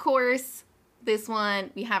of course, this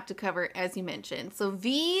one we have to cover, as you mentioned. So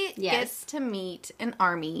V gets to meet an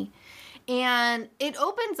army, and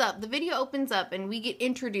the video opens up, and we get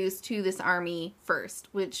introduced to this army first,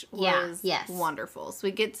 which was wonderful. So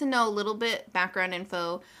we get to know a little bit background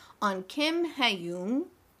info on Kim Hae-young.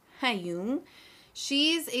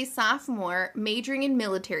 She's a sophomore majoring in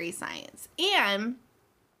military science, and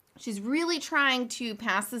she's really trying to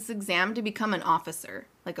pass this exam to become an officer,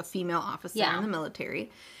 like a female officer in the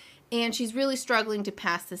military. And she's really struggling to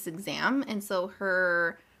pass this exam. And so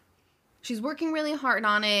she's working really hard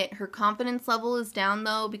on it. Her confidence level is down,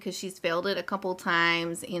 though, because she's failed it a couple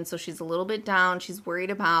times. And so she's a little bit down. She's worried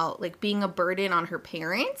about, like, being a burden on her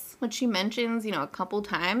parents, which she mentions, a couple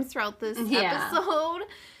times throughout this episode.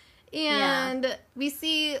 And we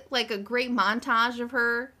see, like, a great montage of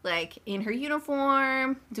her, like, in her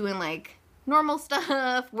uniform, doing, like, normal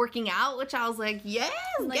stuff, working out, which I was like, yes,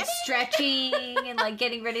 like stretching and like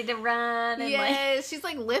getting ready to run. And she's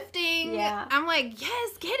like lifting. Yeah, I'm like,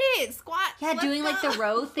 yes, get it, squat. Yeah, doing like the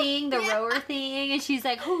rower thing, and she's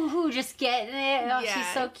like, hoo, just getting it. Oh, she's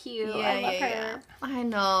so cute. Yeah, I love her. I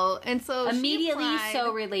know, and so immediately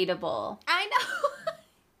so relatable. I know.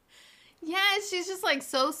 Yeah, she's just like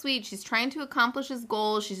so sweet. She's trying to accomplish his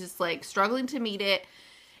goal. She's just like struggling to meet it.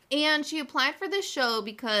 And she applied for this show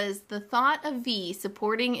because the thought of V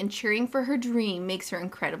supporting and cheering for her dream makes her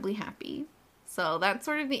incredibly happy. So that's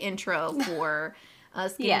sort of the intro for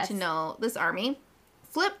us getting to know this army.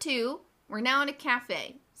 Flip 2, we're now in a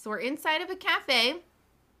cafe. So we're inside of a cafe,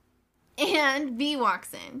 and V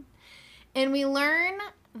walks in. And we learn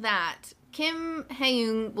that Kim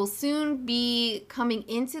Hae-young will soon be coming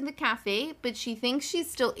into the cafe, but she thinks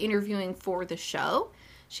she's still interviewing for the show.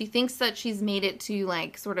 She thinks that she's made it to,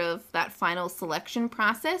 like, sort of that final selection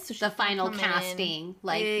process. So the final casting.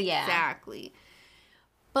 Exactly.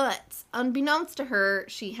 But, unbeknownst to her,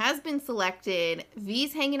 she has been selected.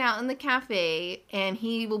 V's hanging out in the cafe, and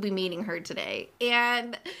he will be meeting her today.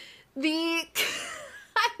 And I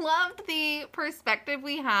loved the perspective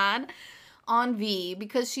we had on V,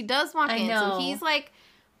 because she does walk in. So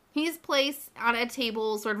he's placed on a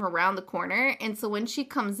table sort of around the corner. And so when she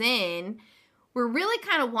comes in, we're really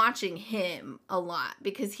kind of watching him a lot,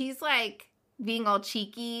 because he's, like, being all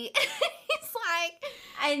cheeky. He's, like...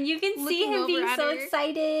 And you can see him being so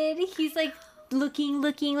excited. He's, like, looking,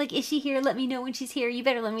 like, is she here? Let me know when she's here. You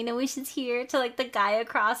better let me know when she's here. To, like, the guy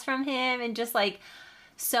across from him. And just, like...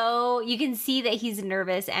 So you can see that he's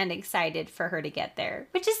nervous and excited for her to get there.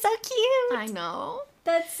 Which is so cute. I know.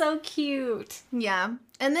 That's so cute. Yeah.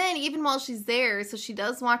 And then even while she's there, so she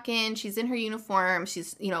does walk in, she's in her uniform,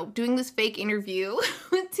 she's, doing this fake interview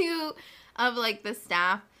with two of, like, the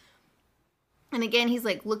staff. And again, he's,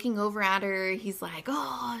 like, looking over at her. He's like,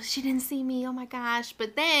 oh, she didn't see me. Oh, my gosh.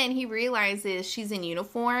 But then he realizes she's in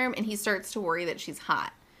uniform, and he starts to worry that she's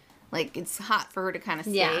hot. Like, it's hot for her to kind of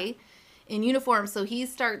stay in uniform. So he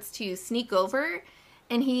starts to sneak over,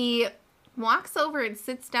 and he walks over and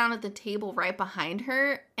sits down at the table right behind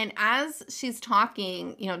her. And as she's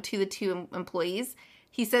talking, to the two employees,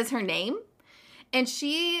 he says her name. And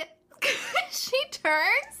she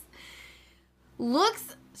turns,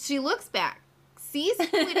 she looks back, sees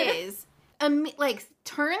who it is,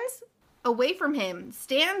 turns away from him,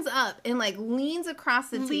 stands up, and, like, leans across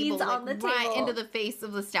the table, like, right into the face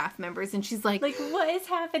of the staff members. And she's like, what is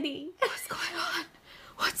happening?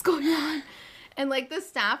 What's going on? And, like, the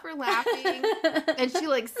staff are laughing, and she,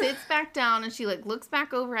 like, sits back down, and she, like, looks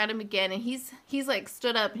back over at him again, and he's like,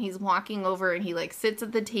 stood up, and he's walking over, and he, like, sits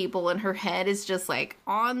at the table, and her head is just, like,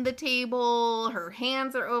 on the table, her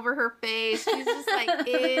hands are over her face, she's just, like,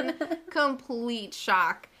 in complete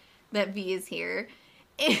shock that V is here.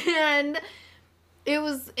 And it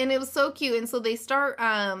was so cute. And so they start,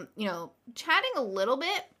 chatting a little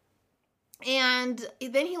bit. And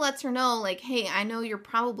then he lets her know, like, hey, I know you're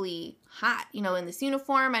probably hot, in this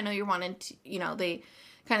uniform. I know you're wanting to, they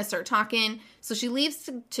kind of start talking. So she leaves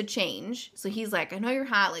to change. So he's like, I know you're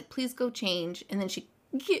hot. Like, please go change. And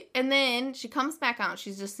then she comes back out.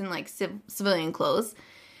 She's just in, like, civilian clothes.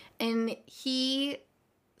 And he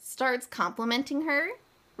starts complimenting her,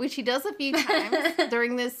 which he does a few times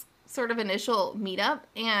during this sort of initial meetup.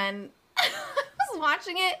 And I was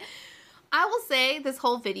watching it. I will say this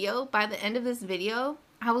whole video, by the end of this video,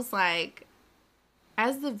 I was like,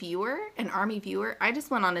 as the viewer, an army viewer, I just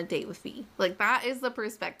went on a date with V. Like, that is the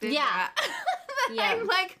perspective that I,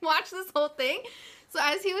 like, watched this whole thing. So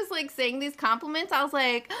as he was, like, saying these compliments, I was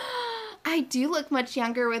like, I do look much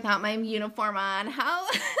younger without my uniform on.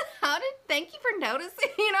 Thank you for noticing,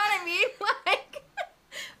 you know what I mean? Like,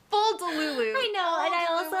 full Delulu. I know, and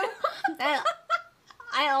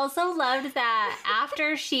I also loved that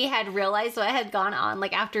after she had realized what had gone on,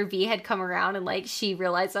 like after V had come around and like she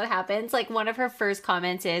realized what happens, like one of her first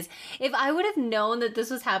comments is, if I would have known that this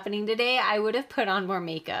was happening today, I would have put on more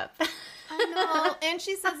makeup. I know. And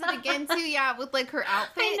she says it again too, yeah, with like her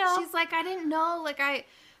outfit. I know. She's like, I didn't know, like I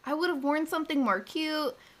would have worn something more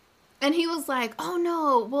cute. And he was like, oh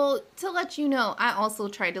no, well, to let you know, I also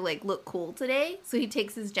tried to like look cool today. So he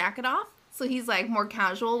takes his jacket off. So he's like more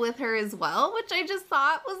casual with her as well, which I just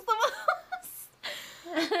thought was the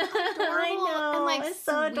most adorable I know, and like it's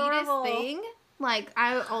so sweetest adorable. thing. Like,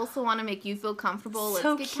 I also want to make you feel comfortable.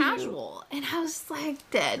 So Let's get cute. casual. And I was just like,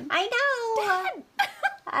 dead. I know.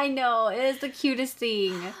 I know. It is the cutest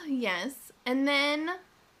thing. Yes. And then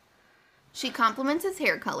she compliments his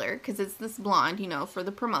hair color because it's this blonde, you know, for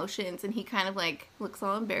the promotions. And he kind of like looks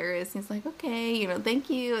all embarrassed. He's like, okay, you know, thank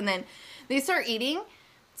you. And then they start eating.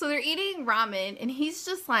 So they're eating ramen, and he's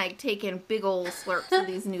just, like, taking big old slurps of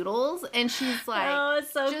these noodles, and she's, like, oh,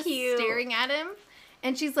 it's so just cute. staring at him,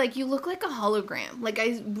 and she's like, you look like a hologram. Like,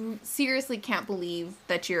 I seriously can't believe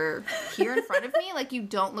that you're here in front of me. Like, you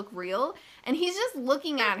don't look real. And he's just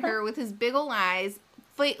looking at her with his big old eyes,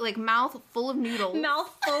 like, mouth full of noodles.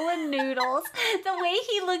 Mouth full of noodles. The way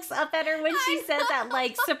he looks up at her when she says that,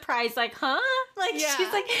 like, surprise, like, huh? Like, Yeah.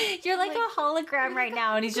 she's like, you're like a hologram right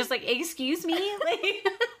now. And he's just like, excuse me? Like,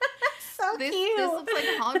 so This cute. looks like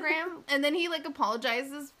a hologram. And then he, like,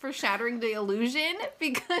 apologizes for shattering the illusion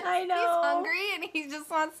because I know. he's hungry and he just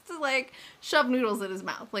wants to, like, shove noodles in his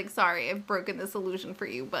mouth. Like, sorry, I've broken this illusion for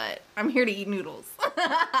you, but I'm here to eat noodles.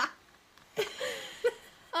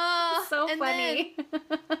 So funny.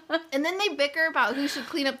 And then they bicker about who should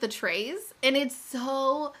clean up the trays. And it's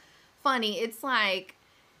so funny. It's like,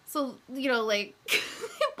 so, you know, like, they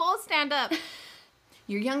both stand up.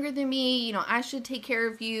 You're younger than me, you know, I should take care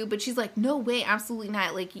of you. But she's like, no way, absolutely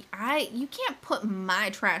not. Like, you can't put my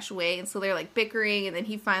trash away. And so they're, like, bickering. And then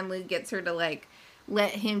he finally gets her to, like,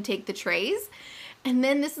 let him take the trays. And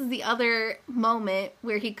then this is the other moment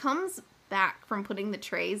where he comes back from putting the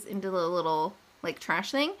trays into the little, like,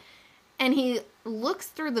 trash thing. And he looks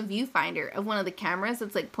through the viewfinder of one of the cameras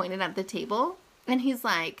that's, like, pointed at the table. And he's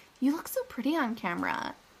like, you look so pretty on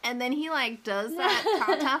camera. And then he, like, does that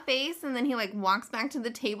ta-ta face. And then he, like, walks back to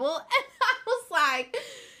the table. And I was like,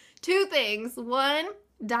 two things. One,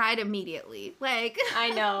 died immediately. Like,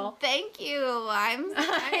 I know. Thank you. I am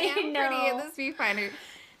pretty in this viewfinder.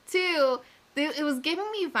 Two, it was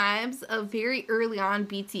giving me vibes of very early on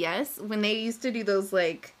BTS when they used to do those,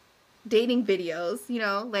 like, dating videos, you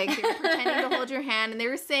know, like they were pretending to hold your hand and they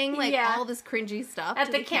were saying like all this cringy stuff at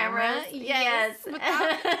to the camera. Yes. But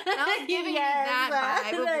that was giving me that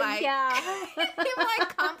vibe of like him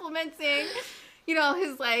like complimenting, you know,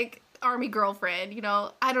 his like army girlfriend, you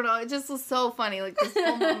know. I don't know, it just was so funny, like this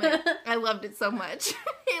whole moment. I loved it so much.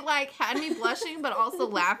 It like had me blushing but also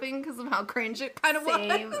laughing because of how cringe it kind of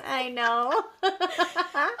was. I know.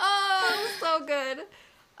 Oh, it was so good.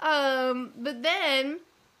 But then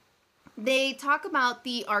they talk about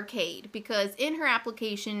the arcade because in her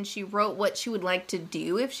application, she wrote what she would like to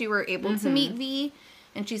do if she were able to meet V.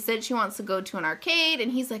 And she said she wants to go to an arcade.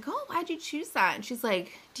 And he's like, oh, why'd you choose that? And she's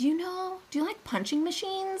like, do you like punching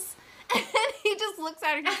machines? And he just looks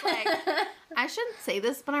at her and he's like, I shouldn't say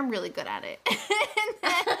this, but I'm really good at it.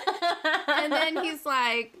 and then he's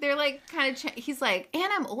like, they're like kind of, he's like,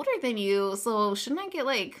 and I'm older than you, so shouldn't I get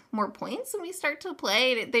like more points when we start to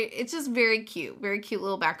play? And it's just very cute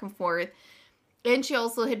little back and forth. And she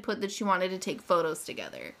also had put that she wanted to take photos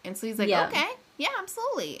together. And so he's like, okay, yeah,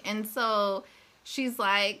 absolutely. And so she's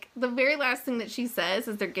like, the very last thing that she says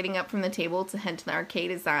as they're getting up from the table to head to the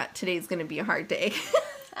arcade is that today's going to be a hard day.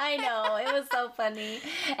 I know, it was so funny.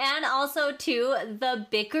 And also, too, the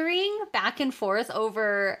bickering back and forth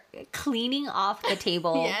over cleaning off the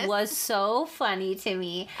table was so funny to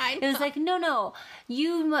me. I know. It was like, no,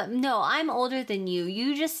 I'm older than you.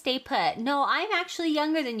 You just stay put. No, I'm actually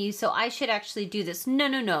younger than you, so I should actually do this.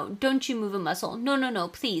 No, don't you move a muscle. No,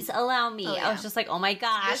 please, allow me. Oh, yeah. I was just like, oh my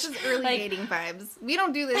gosh. This is early dating vibes. We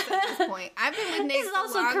don't do this at this point. I've been with Nate This is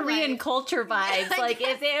also Korean culture vibes. Like,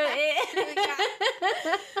 if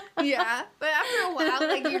it Yeah, but after a while,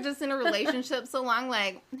 like, you're just in a relationship so long,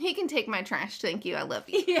 like, he can take my trash, thank you, I love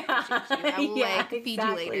you. Yeah. I will, like, feed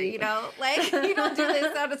you later, you know? Like, you don't do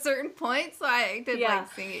this at a certain point, so I did,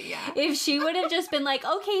 like, sing it, yeah. If she would have just been like,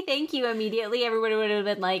 okay, thank you, immediately, everybody would have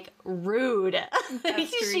been like, rude.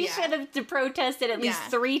 That's true, She should have protested at least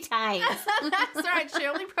 3 times. That's right, she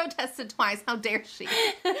only protested twice, how dare she?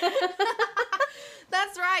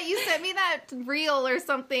 That's right. You sent me that reel or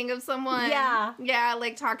something of someone. Yeah. Yeah,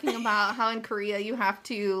 like talking about how in Korea you have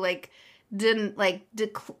to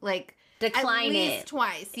decline at least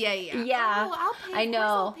twice. Yeah. Yeah. Oh, I'll pay. I know.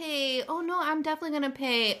 I'll pay. Oh no, I'm definitely gonna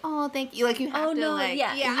pay. Oh, thank you. Like you have to.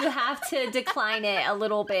 Yeah. You have to decline it a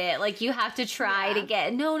little bit. Like you have to try to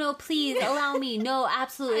get. No, please allow me. No,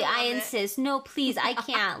 absolutely, I insist. No, please, I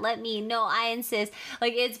can't. Let me. No, I insist.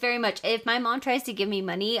 Like it's very much. If my mom tries to give me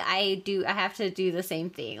money, I have to do the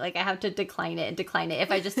same thing. Like I have to decline it.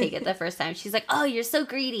 If I just take it the first time, she's like, "Oh, you're so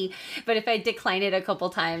greedy." But if I decline it a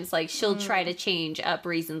couple times, like she'll try to change up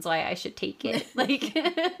reasons why I should take it. Like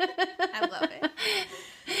I love it.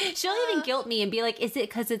 She'll even guilt me and be like, is it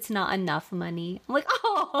because it's not enough money? I'm like,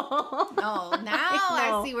 oh. No, now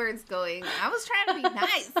I see where it's going. I was trying to be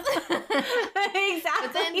nice. Exactly.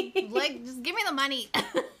 But then, like, just give me the money.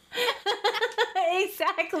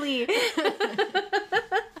 Exactly.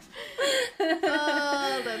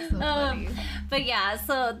 Oh, that's so funny. But yeah,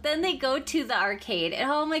 so then they go to the arcade. And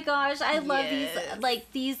oh my gosh, I love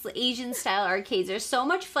these Asian style arcades. They're so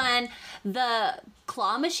much fun. The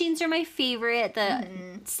claw machines are my favorite. The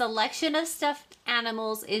selection of stuffed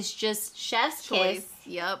animals is just chef's kiss.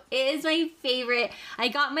 Yep. It is my favorite. I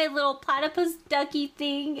got my little platypus ducky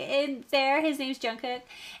thing in there. His name's Jungkook.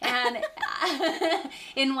 And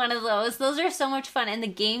in one of those. Those are so much fun. And the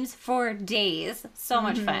games for days. So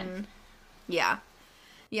much fun. Yeah.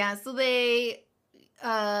 Yeah, so they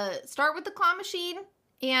start with the claw machine,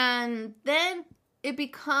 and then it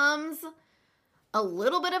becomes a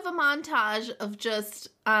little bit of a montage of just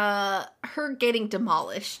her getting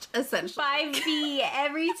demolished, essentially. By V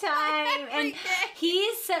every time. And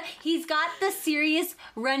he's got the serious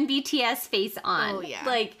Run BTS face on. Oh, yeah.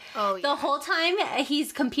 Like, the whole time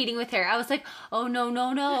he's competing with her, I was like, oh, no.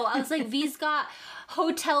 I was like, V's got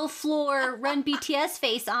hotel floor Run BTS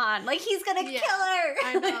face on. Like, he's gonna kill her.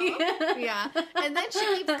 I know. Yeah. And then she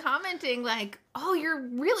keeps commenting like, oh, you're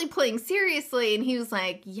really playing seriously. And he was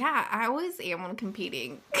like, yeah, I always am when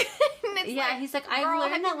competing. He's like, I've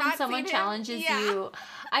learned that when someone challenges you,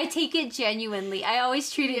 I take it genuinely. I always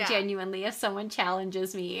treat it genuinely if someone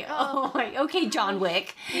challenges me. Okay, John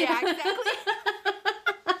Wick. Yeah, exactly.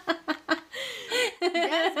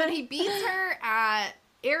 Yes, but he beats her at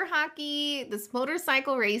air hockey, this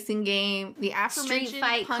motorcycle racing game, the aforementioned Street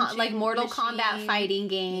fight, like Mortal Kombat fighting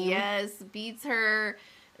game. Yes, beats her.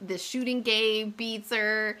 The shooting game beats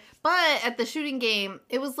her. But at the shooting game,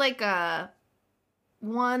 it was like a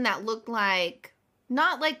one that looked like,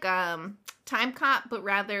 not like Time Cop, but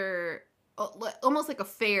rather almost like a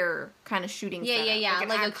fair kind of shooting setup. Yeah.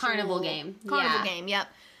 Like a carnival game. Carnival game, yep.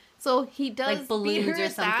 So he does like balloons beat her or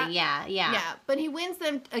something. Yeah, but he wins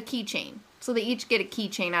them a keychain. So they each get a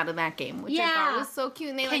keychain out of that game, which I thought was so cute.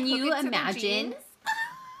 And they Can you imagine?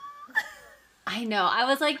 I know. I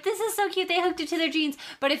was like, this is so cute. They hooked it to their jeans.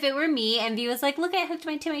 But if it were me and V was like, look, I hooked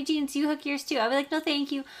mine to my jeans. You hook yours too. I'd be like, no,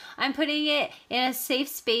 thank you. I'm putting it in a safe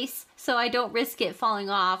space so I don't risk it falling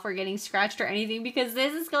off or getting scratched or anything, because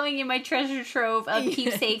this is going in my treasure trove of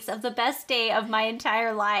keepsakes of the best day of my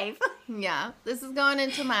entire life. Yeah. This is going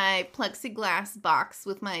into my plexiglass box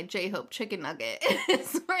with my J-Hope chicken nugget.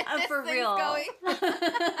 For real. Going.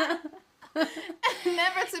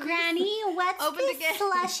 Never to Granny, what's this again?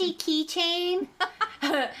 Slushy keychain?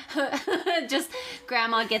 Just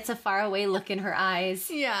Grandma gets a faraway look in her eyes.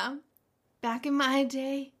 Yeah. Back in my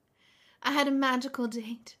day, I had a magical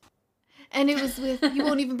date. And it was with, you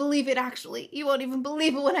won't even believe it, actually. You won't even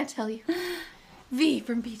believe it when I tell you. V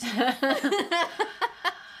from BTS.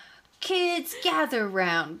 Kids, gather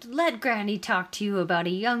round. Let Granny talk to you about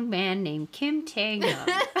a young man named Kim Tae-young.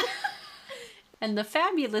 And the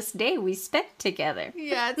fabulous day we spent together.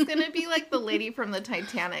 Yeah, it's going to be like the lady from the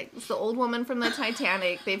Titanic. It's the old woman from the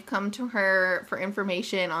Titanic. They've come to her for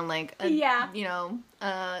information on like a,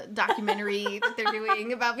 documentary that they're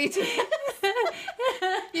doing about BTS.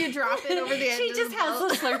 You drop it over the edge. She just has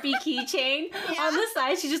a Slurpee keychain on the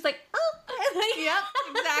side. She's just like, oh. Yep,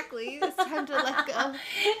 exactly. It's time to let go.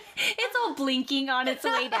 It's all blinking on its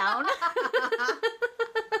way down.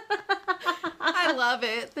 I love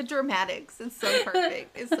it. The dramatics. It's so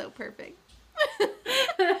perfect. It's so perfect.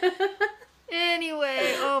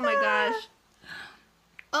 Anyway, oh my gosh.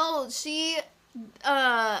 Oh, she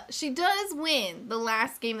She does win the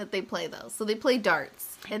last game that they play, though. So they play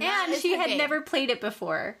darts. And she had never played it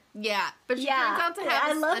before. Yeah. But she turns out to have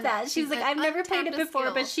I love that. She was like, I've never played it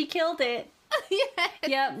before, but she killed it. Yes,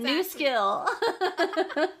 yep, exactly. New skill.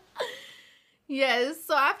 Yes,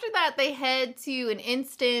 so after that, they head to an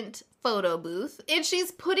instant photo booth, and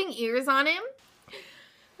she's putting ears on him.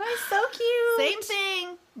 Oh, so cute. Same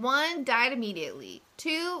thing. 1, died immediately.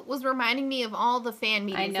 2, was reminding me of all the fan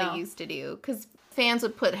meetings they used to do, because fans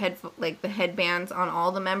would put the headbands on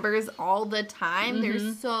all the members all the time. Mm-hmm.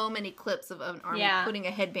 There's so many clips of an army putting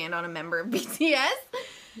a headband on a member of BTS.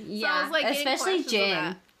 Yeah, so I was like, especially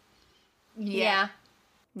Jin. Yeah.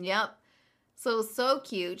 Yep. So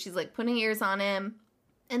cute. She's like putting ears on him.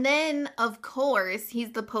 And then, of course,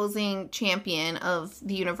 he's the posing champion of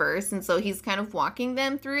the universe. And so he's kind of walking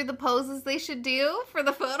them through the poses they should do for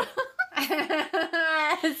the photo.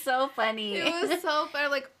 It's so funny. It was so funny.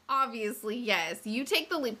 Like, obviously, yes. You take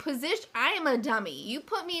the lead. Position. I am a dummy. You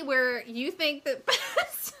put me where you think that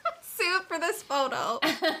best suit for this photo.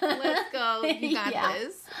 Let's go. You got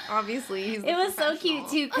this. Obviously, he's It was so cute,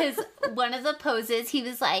 too, because one of the poses, he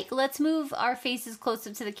was like, let's move our faces close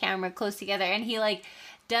up to the camera, close together. And he, like,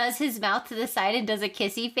 does his mouth to the side and does a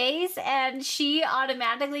kissy face, and she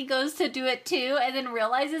automatically goes to do it too, and then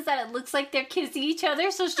realizes that it looks like they're kissing each other,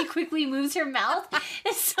 so she quickly moves her mouth.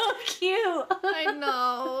 It's so cute. I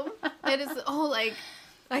know. It is, like,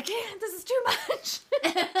 I can't, this is too much.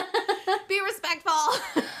 Be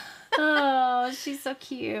respectful. Oh, she's so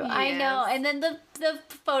cute. Yes. I know. And then the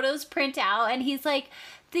photos print out, and he's like,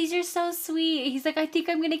 these are so sweet. He's like, I think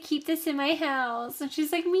I'm going to keep this in my house. And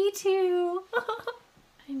she's like, me too.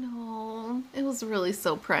 I know. It was really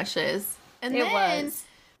so precious. And then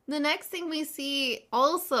the next thing we see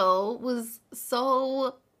also was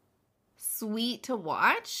so sweet to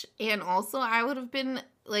watch. And also I would have been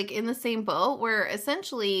like in the same boat where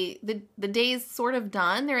essentially the day's sort of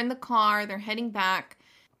done. They're in the car. They're heading back.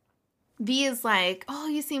 V is like, oh,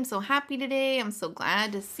 you seem so happy today. I'm so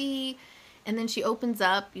glad to see. And then she opens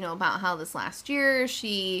up, about how this last year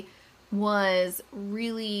she was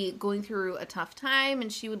really going through a tough time,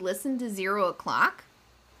 and she would listen to 0 o'clock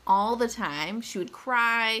all the time. She would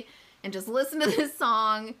cry and just listen to this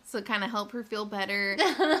song to kind of help her feel better.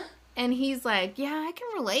 And he's like, yeah, I can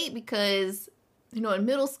relate because, in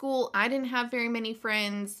middle school, I didn't have very many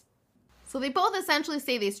friends. So they both essentially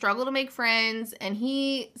say they struggle to make friends, and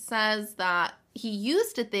he says that he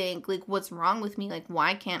used to think, like, what's wrong with me? Like,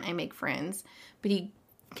 why can't I make friends? But he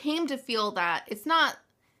came to feel that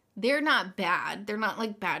they're not bad. They're not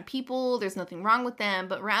like bad people. There's nothing wrong with them,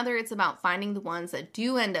 but rather it's about finding the ones that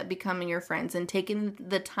do end up becoming your friends and taking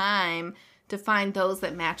the time to find those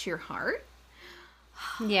that match your heart.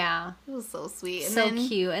 Yeah. It was so sweet. And so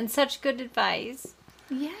cute and such good advice.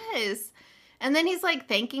 Yes. And then he's like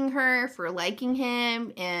thanking her for liking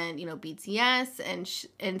him and, BTS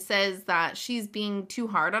and says that she's being too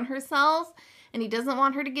hard on herself and he doesn't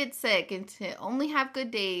want her to get sick and to only have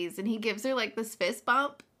good days. And he gives her like this fist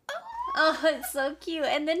bump. Oh, it's so cute.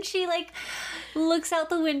 And then she, like, looks out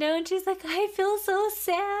the window and she's like, I feel so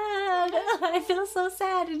sad. I feel so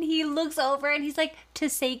sad. And he looks over and he's like, to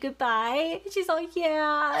say goodbye. And she's like,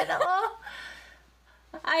 yeah. And,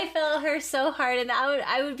 I felt her so hard, and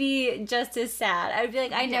I would be just as sad. I would be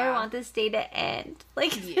like, I never want this day to end.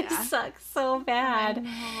 Like, this sucks so bad.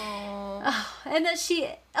 And then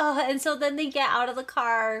and so then they get out of the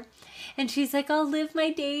car, and she's like, I'll live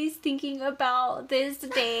my days thinking about this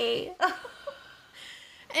day.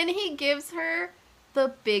 And he gives her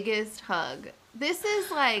the biggest hug. This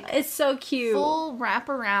is like... It's so cute. Full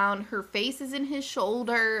wraparound. Her face is in his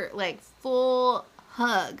shoulder. Like, full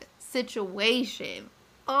hug situation.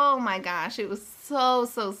 Oh my gosh, it was so,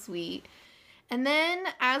 so sweet. And then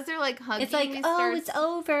as they're like hugging, it's like, it's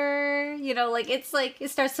over. It's like,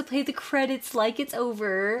 it starts to play the credits like it's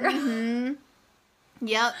over. Mm-hmm.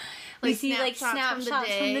 Yep. We see like snapshots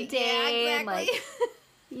from the day. Yeah, exactly. And, like,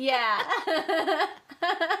 yeah.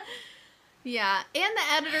 Yeah. And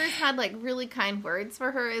the editors had like really kind words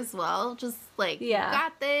for her as well. Just like, you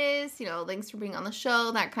got this, thanks for being on the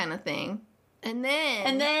show, that kind of thing. And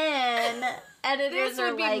then editors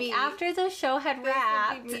are like, me. After the show had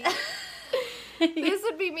wrapped. This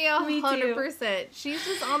would be me 100%. She's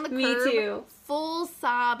just on the curb, full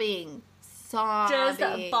sobbing.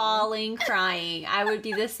 Just bawling, crying. I would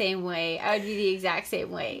be the same way. I would be the exact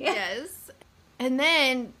same way. Yes. And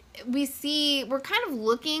then we're kind of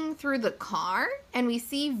looking through the car, and we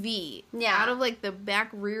see V out of like the back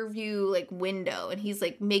rear view like window, and he's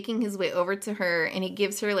like making his way over to her, and he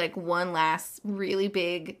gives her like one last really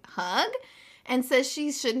big hug and says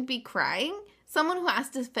she shouldn't be crying. someone who has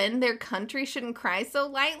to defend their country shouldn't cry so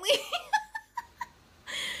lightly.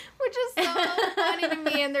 Which is so funny to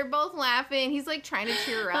me, and they're both laughing. He's like trying to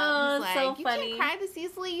cheer her up. Oh, He's like, so you funny. can't cry this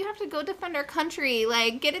easily. You have to go defend our country.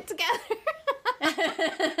 Like, get it together.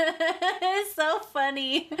 It's so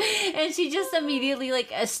funny. And she just immediately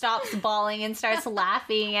like stops bawling and starts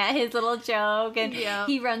laughing at his little joke, and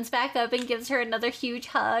he runs back up and gives her another huge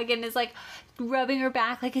hug and is like rubbing her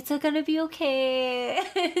back like it's gonna be okay.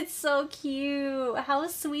 It's so cute. How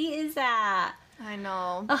sweet is that? I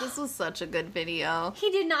know. This was such a good video. He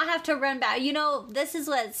did not have to run back. You know, this is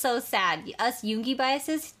what's so sad. Us Yoongi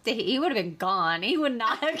biases, he would have been gone. He would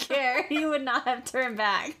not have cared. He would not have turned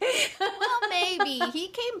back. Well, maybe. He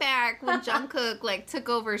came back when Jungkook, like, took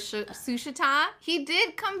over Sushita. He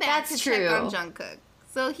did come back to check on Jungkook.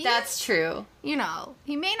 So That's true. You know,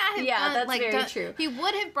 he may not have done, that's like, very true. He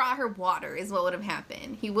would have brought her water is what would have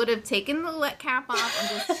happened. He would have taken the cap off and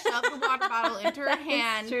just shoved the water bottle into her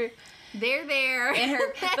hand. True. There. And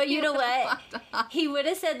but you know what? He would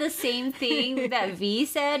have said the same thing that V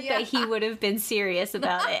said, but he would have been serious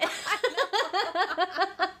about it.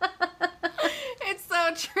 It's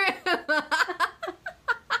so true.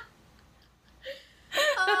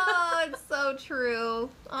 Oh, it's so true.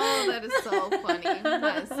 Oh, that is so funny.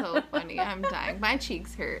 That is so funny. I'm dying. My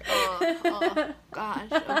cheeks hurt. Oh gosh.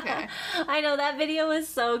 Okay. I know, that video was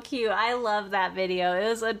so cute. I love that video. It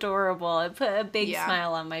was adorable. It put a big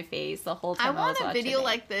smile on my face the whole time I was watching a video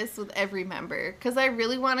like this with every member, because I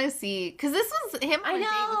really want to see, because this was him on a date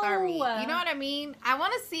with Army. You know what I mean? I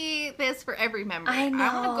want to see this for every member. I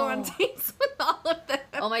want to go on dates with all of them.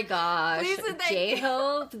 Oh my gosh.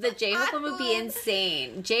 J-Hope. The J-Hope one would be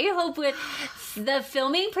insane. J-Hope would... The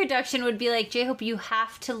filming production would be like, J-Hope, you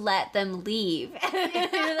have to let them leave. You're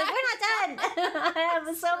like, we're not done. I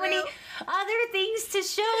have so many other things to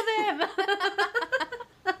show them.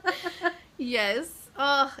 Yes.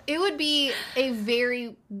 It would be a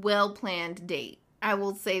very well-planned date. I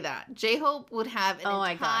will say that. J-Hope would have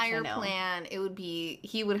an entire plan. It would be,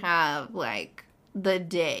 he would have, like, the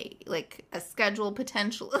day, like a schedule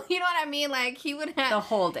potential. You know what I mean? Like, he would have the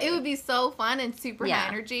whole day. It would be so fun and super high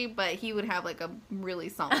energy, but he would have like a really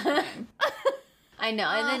solid plan. I know.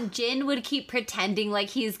 And then Jin would keep pretending like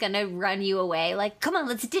he's gonna run you away. Like, come on,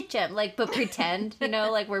 let's ditch him. Like, but pretend, you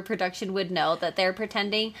know, like where production would know that they're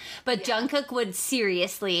pretending. But Jungkook would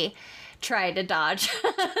seriously try to dodge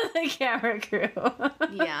the camera crew.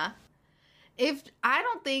 Yeah. I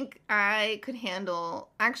don't think I could handle,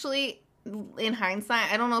 actually, in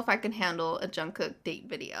hindsight, I don't know if I can handle a Jungkook date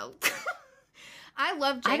video. I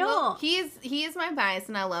love Jungkook. I don't. He is my bias,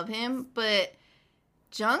 and I love him. But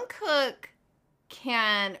Jungkook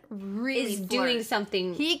can really flirt. Doing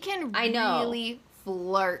something. He can really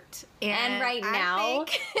flirt. And right now,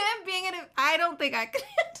 I don't think I can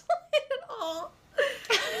handle it at all.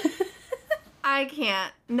 I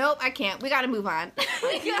can't. Nope, I can't. We gotta move on. You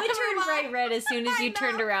would turn bright red as soon as you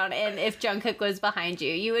turned around, and if Jungkook was behind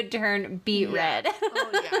you, you would turn beet red.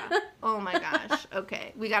 Oh, yeah. Oh, my gosh.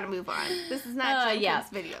 Okay, we gotta move on. This is not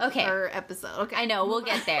Jungkook's video or episode. Okay, I know, we'll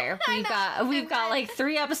get there. We've got like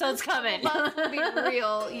 3 episodes coming. Let's be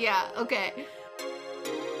real. Yeah, okay.